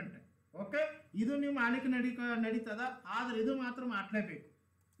ಸ್ಟೇಟ್ಮೆಂಟ್, ಓಕೆ, ಇದು ನೀವು ಮಾಲಿಕ ನಡೀತದ, ಆದ್ರೆ ಇದು ಮಾತ್ರ ಮಾಡಲೇಬೇಕು.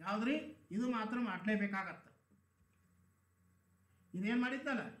 ಯಾವ್ದ್ರಿ? ಇದು ಮಾತ್ರ ಮಾಡಲೇಬೇಕಾಗತ್ತ. ಇದೇನು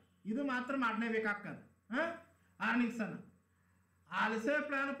ಮಾಡಿದ್ದಲ್ಲ, ಇದು ಮಾತ್ರ ಮಾಡಲೇಬೇಕಾಗ್ತದೆ. ಆರ್ನಿಂಗ್ಸ್ ಅನ್ನು ಹಾಲ್ಸೆ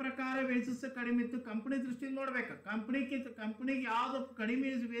ಪ್ಲಾನ್ ಪ್ರಕಾರ ವೇಜಸ್ ಕಡಿಮೆ ಇತ್ತು, ಕಂಪ್ನಿ ದೃಷ್ಟಿಯಿಂದ ನೋಡ್ಬೇಕು. ಕಂಪ್ನಿಗೆ ಯಾವ್ದು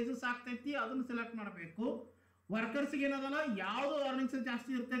ಕಡಿಮೆ ವೇಜಸ್ ಆಗ್ತೈತಿ ಅದನ್ನು ಸೆಲೆಕ್ಟ್ ಮಾಡಬೇಕು. ವರ್ಕರ್ಸ್ಗೆ ಏನದಲ್ಲ, ಯಾವುದು ಅರ್ನಿಂಗ್ಸ್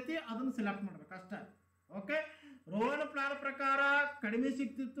ಜಾಸ್ತಿ ಇರ್ತೈತಿ ಅದನ್ನು ಸೆಲೆಕ್ಟ್ ಮಾಡ್ಬೇಕು ಅಷ್ಟೇ. ಓಕೆ, ರೋವನ್ ಪ್ಲಾನ್ ಪ್ರಕಾರ ಕಡಿಮೆ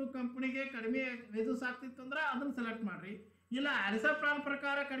ಸಿಗ್ತಿತ್ತು, ಕಂಪ್ನಿಗೆ ಕಡಿಮೆ ವೇಜಸ್ ಆಗ್ತಿತ್ತು ಅಂದ್ರೆ ಅದನ್ನು ಸೆಲೆಕ್ಟ್ ಮಾಡ್ರಿ. ಇಲ್ಲ ಹಾಲ್ಸೆ ಪ್ಲಾನ್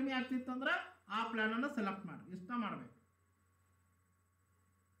ಪ್ರಕಾರ ಕಡಿಮೆ ಆಗ್ತಿತ್ತು ಅಂದ್ರೆ ಆ ಪ್ಲಾನ್ ಅನ್ನು ಸೆಲೆಕ್ಟ್ ಮಾಡ್ರಿ. ಇಷ್ಟ ಮಾಡ್ಬೇಕು.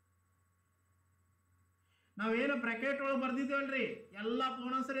 ನಾವೇನು ಬ್ರಾಕೆಟ್ ಒಳಗೆ ಬರ್ದಿದ್ದೇವಲ್ರಿ, ಎಲ್ಲ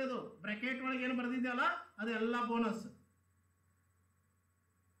ಬೋನಸ್ ರೀ. ಅದು ಬ್ರಾಕೆಟ್ ಒಳಗೆ ಏನು ಬರ್ದಿದ್ದೇವಲ್ಲ ಅದು ಎಲ್ಲ ಬೋನಸ್.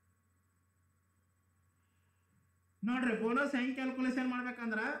 ನೋಡ್ರಿ, ಬೋನಸ್ ಹೆಂಗೆ ಕ್ಯಾಲ್ಕುಲೇಷನ್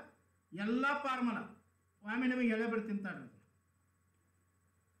ಮಾಡ್ಬೇಕಂದ್ರೆ ಎಲ್ಲ ಫಾರ್ಮುಲಾ ಒಮ್ಮೆ ನಿಮಗೆ ಹೇಳೇ ಬಿಡ್ತೀನಿ ತಡ್ರಿ.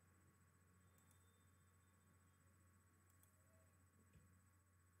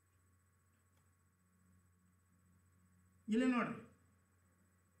 ಇಲ್ಲಿ ನೋಡ್ರಿ,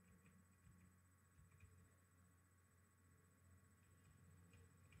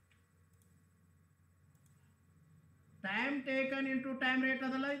 time taken into time rate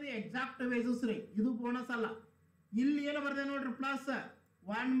ಅದಲ್ಲ, ಇದು ಎಕ್ಸಾಕ್ಟ್ ವೇಜಸ್ ರೀ, ಇದು ಬೋನಸ್ ಅಲ್ಲ. ಇಲ್ಲಿ ಏನು ಬರ್ದೆ ನೋಡ್ರಿ, plus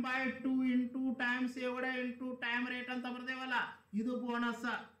 1/2 into time saved into time rate ಅಂತ ಬರ್ದೇವಲ್ಲ, ಇದು ಬೋನಸ್.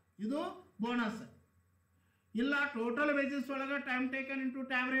 ಇದು ಬೋನಸ್ ಇಲ್ಲ. ಟೋಟಲ್ ವೇಜಸ್ ಒಳಗೆ time taken into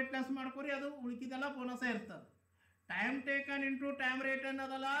time rate less ಮಾಡ್ಕೊರಿ, ಅದು ಉಳಿಕಿದೆಲ್ಲ ಬೋನಸ್ ಇರ್ತದೆ. Time taken into time rate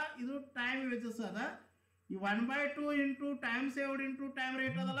ಅನ್ನೋದಲ್ಲ, ಇದು ಟೈಮ್ ವೇಜಸ್ ಅದ. ಈ 1/2 into time saved into time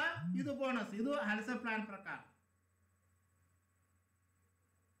rate ಅದಲ್ಲ, ಇದು ಬೋನಸ್. ಇದು ಹಾಲ್ಸೆ ಪ್ಲಾನ್ ಪ್ರಕಾರ.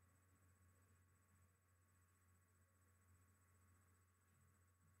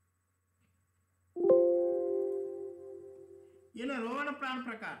 ಇನ್ನು ರೋವನ್ ಪ್ಲಾನ್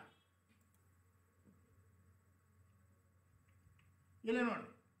ಪ್ರಕಾರ ಇಲ್ಲ ನೋಡಿ,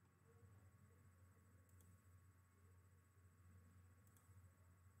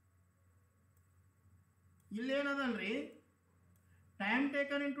 ಇಲ್ಲೇನದಲ್ರಿ, time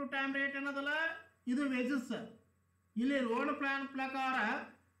taken into time rate ಅನ್ನೋದಲ್ಲ, ಇದು ವೇಜಸ್. ಇಲ್ಲಿ ರೋವನ್ ಪ್ಲಾನ್ ಪ್ರಕಾರ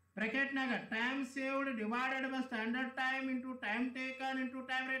ಬ್ರಾಕೆಟ್ನಾಗ time saved divided by standard time into time taken into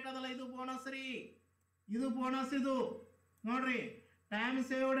time rate ಅದಲ್ಲ, ಇದು ಬೋನಸ್ ರೀ. ಇದು ಬೋನಸ್. ಇದು ನೋಡ್ರಿ, time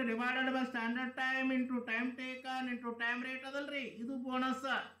saved divided by standard time into time taken into time rate ಅದಲ್ರಿ, ಇದು ಬೋನಸ್.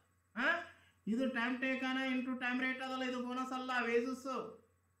 ಇದು time taken into time rate ಅದಲ್ಲ, ಇದು ಬೋನಸ್ ಅಲ್ಲ, ವೇಜಸ್.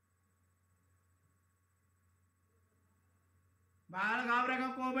 ಭಾಳ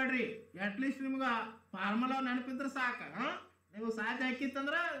ಗಾಬ್ರಾಗಕ್ಕೆ ಹೋಗ್ಬೇಡ್ರಿ. ಅಟ್ಲೀಸ್ಟ್ ನಿಮ್ಗೆ ಫಾರ್ಮುಲಾ ನೆನಪಿದ್ರೆ ಸಾಕು. ನೀವು ಸಾಧ್ಯ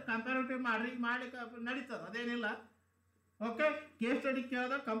ಹಾಕಿತ್ತಂದ್ರೆ ಕಂಪ್ಯಾರಿಟಿವ್ ಮಾಡಿ ನಡೀತದೆ, ಅದೇನಿಲ್ಲ. ಓಕೆ, ಕೇಸ್ ಸ್ಟಡಿ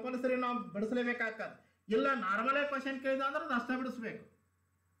ಕೇಳಿದಾಗ ಕಂಪಲ್ಸರಿ ನಾವು ಬಿಡಿಸ್ಲೇಬೇಕಾಗ್ತದೆ. ಇಲ್ಲ ನಾರ್ಮಲೇ ಕ್ವಶನ್ ಕೇಳಿದ ಅಂದ್ರೆ ಅದು ಅಷ್ಟೇ ಬಿಡಿಸ್ಬೇಕು.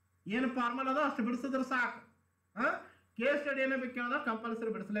 ಏನು ಫಾರ್ಮುಲಾ ಅದೋ ಅಷ್ಟು ಬಿಡಿಸಿದ್ರೆ ಸಾಕು. ಕೇಸ್ ಸ್ಟಡಿ ಏನೋ ಬೇಕು ಕೇಳಿದಾಗ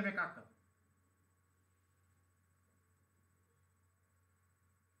ಕಂಪಲ್ಸರಿ ಬಿಡಿಸ್ಲೇಬೇಕಾಗ್ತದೆ.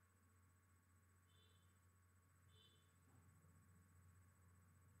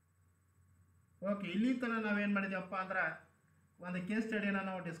 ಓಕೆ, ಇಲ್ಲಿ ತನಕ ನಾವೇನು ಮಾಡಿದ್ದೀವಪ್ಪ ಅಂದ್ರೆ ಒಂದು ಕೇಸ್ ಸ್ಟಡಿನ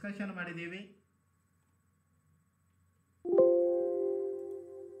ನಾವು ಡಿಸ್ಕಷನ್ ಮಾಡಿದ್ದೀವಿ.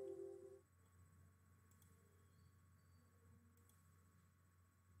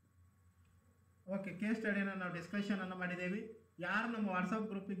 ಓಕೆ, ಕೇಸ್ ಸ್ಟಡಿನ ನಾವು ಡಿಸ್ಕಷನನ್ನು ಮಾಡಿದ್ದೀವಿ. ಯಾರು ನಮ್ಮ ವಾಟ್ಸಪ್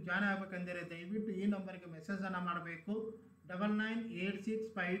ಗ್ರೂಪಿಗೆ ಜಾಯ್ನ್ ಆಗಬೇಕಂದಿರಿ ದಯವಿಟ್ಟು ಈ ನಂಬರ್ಗೆ ಮೆಸೇಜನ್ನು ಮಾಡಬೇಕು.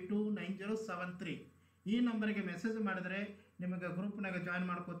 9986529073 ಈ ನಂಬರ್ಗೆ ಮೆಸೇಜ್ ಮಾಡಿದರೆ ನಿಮಗೆ ಗ್ರೂಪ್ನಾಗ ಜಾಯ್ನ್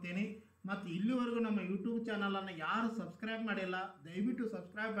ಮಾಡ್ಕೋತೀನಿ. ಮತ್ತು ಇಲ್ಲಿವರೆಗೂ ನಮ್ಮ ಯೂಟ್ಯೂಬ್ ಚಾನಲನ್ನು ಯಾರು ಸಬ್ಸ್ಕ್ರೈಬ್ ಮಾಡಿಲ್ಲ ದಯವಿಟ್ಟು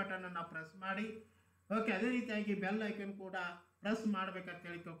ಸಬ್ಸ್ಕ್ರೈಬ್ ಬಟನನ್ನು ಪ್ರೆಸ್ ಮಾಡಿ. ಓಕೆ, ಅದೇ ರೀತಿಯಾಗಿ ಬೆಲ್ ಐಕನ್ ಕೂಡ ಪ್ರೆಸ್ ಮಾಡಬೇಕಂತ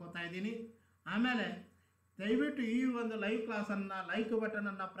ಹೇಳಿ ಕೇಳ್ಕೊತಾ ಇದ್ದೀನಿ. ಆಮೇಲೆ ದಯವಿಟ್ಟು ಈ ಒಂದು ಲೈವ್ ಕ್ಲಾಸನ್ನು ಲೈಕ್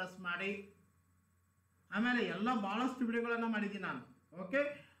ಬಟನನ್ನು ಪ್ರೆಸ್ ಮಾಡಿ. ಆಮೇಲೆ ಎಲ್ಲ ಭಾಳಷ್ಟು ವಿಡಿಯೋಗಳನ್ನು ಮಾಡಿದ್ದೀನಿ ನಾನು. ಓಕೆ,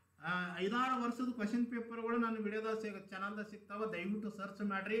 5-6 ವರ್ಷದ ಕ್ವಶನ್ ಪೇಪರ್ಗಳು ನಾನು ವಿಡಿಯೋದಾಗ ಚಾನಲ್ದಾಗ ಸಿಗ್ತಾವೆ, ದಯವಿಟ್ಟು ಸರ್ಚ್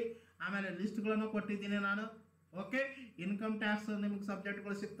ಮಾಡಿರಿ. ಆಮೇಲೆ ಲಿಸ್ಟ್ಗಳನ್ನು ಕೊಟ್ಟಿದ್ದೀನಿ ನಾನು. ಓಕೆ, ಇನ್ಕಮ್ ಟ್ಯಾಕ್ಸ್ ನಿಮ್ಗೆ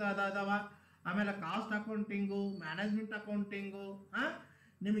ಸಬ್ಜೆಕ್ಟ್ಗಳು ಸಿಗ್ತಾ ಇದಾವ. ಆಮೇಲೆ ಕಾಸ್ಟ್ ಅಕೌಂಟಿಂಗು, ಮ್ಯಾನೇಜ್ಮೆಂಟ್ ಅಕೌಂಟಿಂಗು,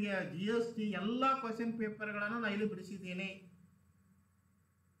 ನಿಮಗೆ GST ಎಲ್ಲ ಕ್ವಶನ್ ಪೇಪರ್ಗಳನ್ನು ನಾನು ಇಲ್ಲಿ ಬಿಡಿಸಿದ್ದೀನಿ.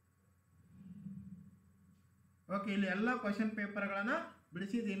 ಓಕೆ, ಇಲ್ಲಿ ಎಲ್ಲ ಕ್ವಶನ್ ಪೇಪರ್ಗಳನ್ನು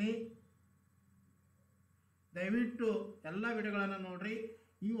ಬಿಡಿಸಿದ್ದೀನಿ. ದಯವಿಟ್ಟು ಎಲ್ಲ ವಿಡಿಯೋಗಳನ್ನು ನೋಡ್ರಿ.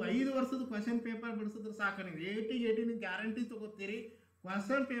 ಇವು 5 ವರ್ಷದ ಕ್ವಶನ್ ಪೇಪರ್ ಬಿಡಿಸಿದ್ರೆ ಸಾಕು, ನೀವು 80 ನೀವು ಗ್ಯಾರಂಟಿ ತೊಗೋತೀರಿ.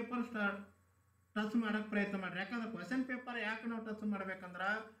 ಕ್ವಶನ್ ಪೇಪರ್ ಟಚ್ ಮಾಡೋಕ್ಕೆ ಪ್ರಯತ್ನ ಮಾಡಿರಿ. ಯಾಕಂದ್ರೆ ಕ್ವಶನ್ ಪೇಪರ್ ಯಾಕೆ ನಾವು ಟಚ್ ಮಾಡ್ಬೇಕಂದ್ರೆ,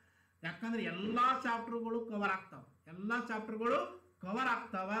 ಯಾಕಂದ್ರೆ ಎಲ್ಲ ಚಾಪ್ಟರ್ಗಳು ಕವರ್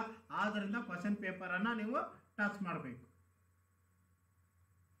ಆಗ್ತಾವೆ. ಆದ್ದರಿಂದ ಕ್ವಶನ್ ಪೇಪರನ್ನು ನೀವು ಟಚ್ ಮಾಡಬೇಕು.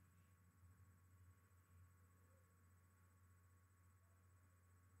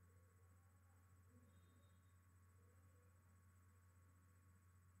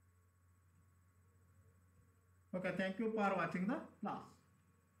 Okay, thank you for watching the class.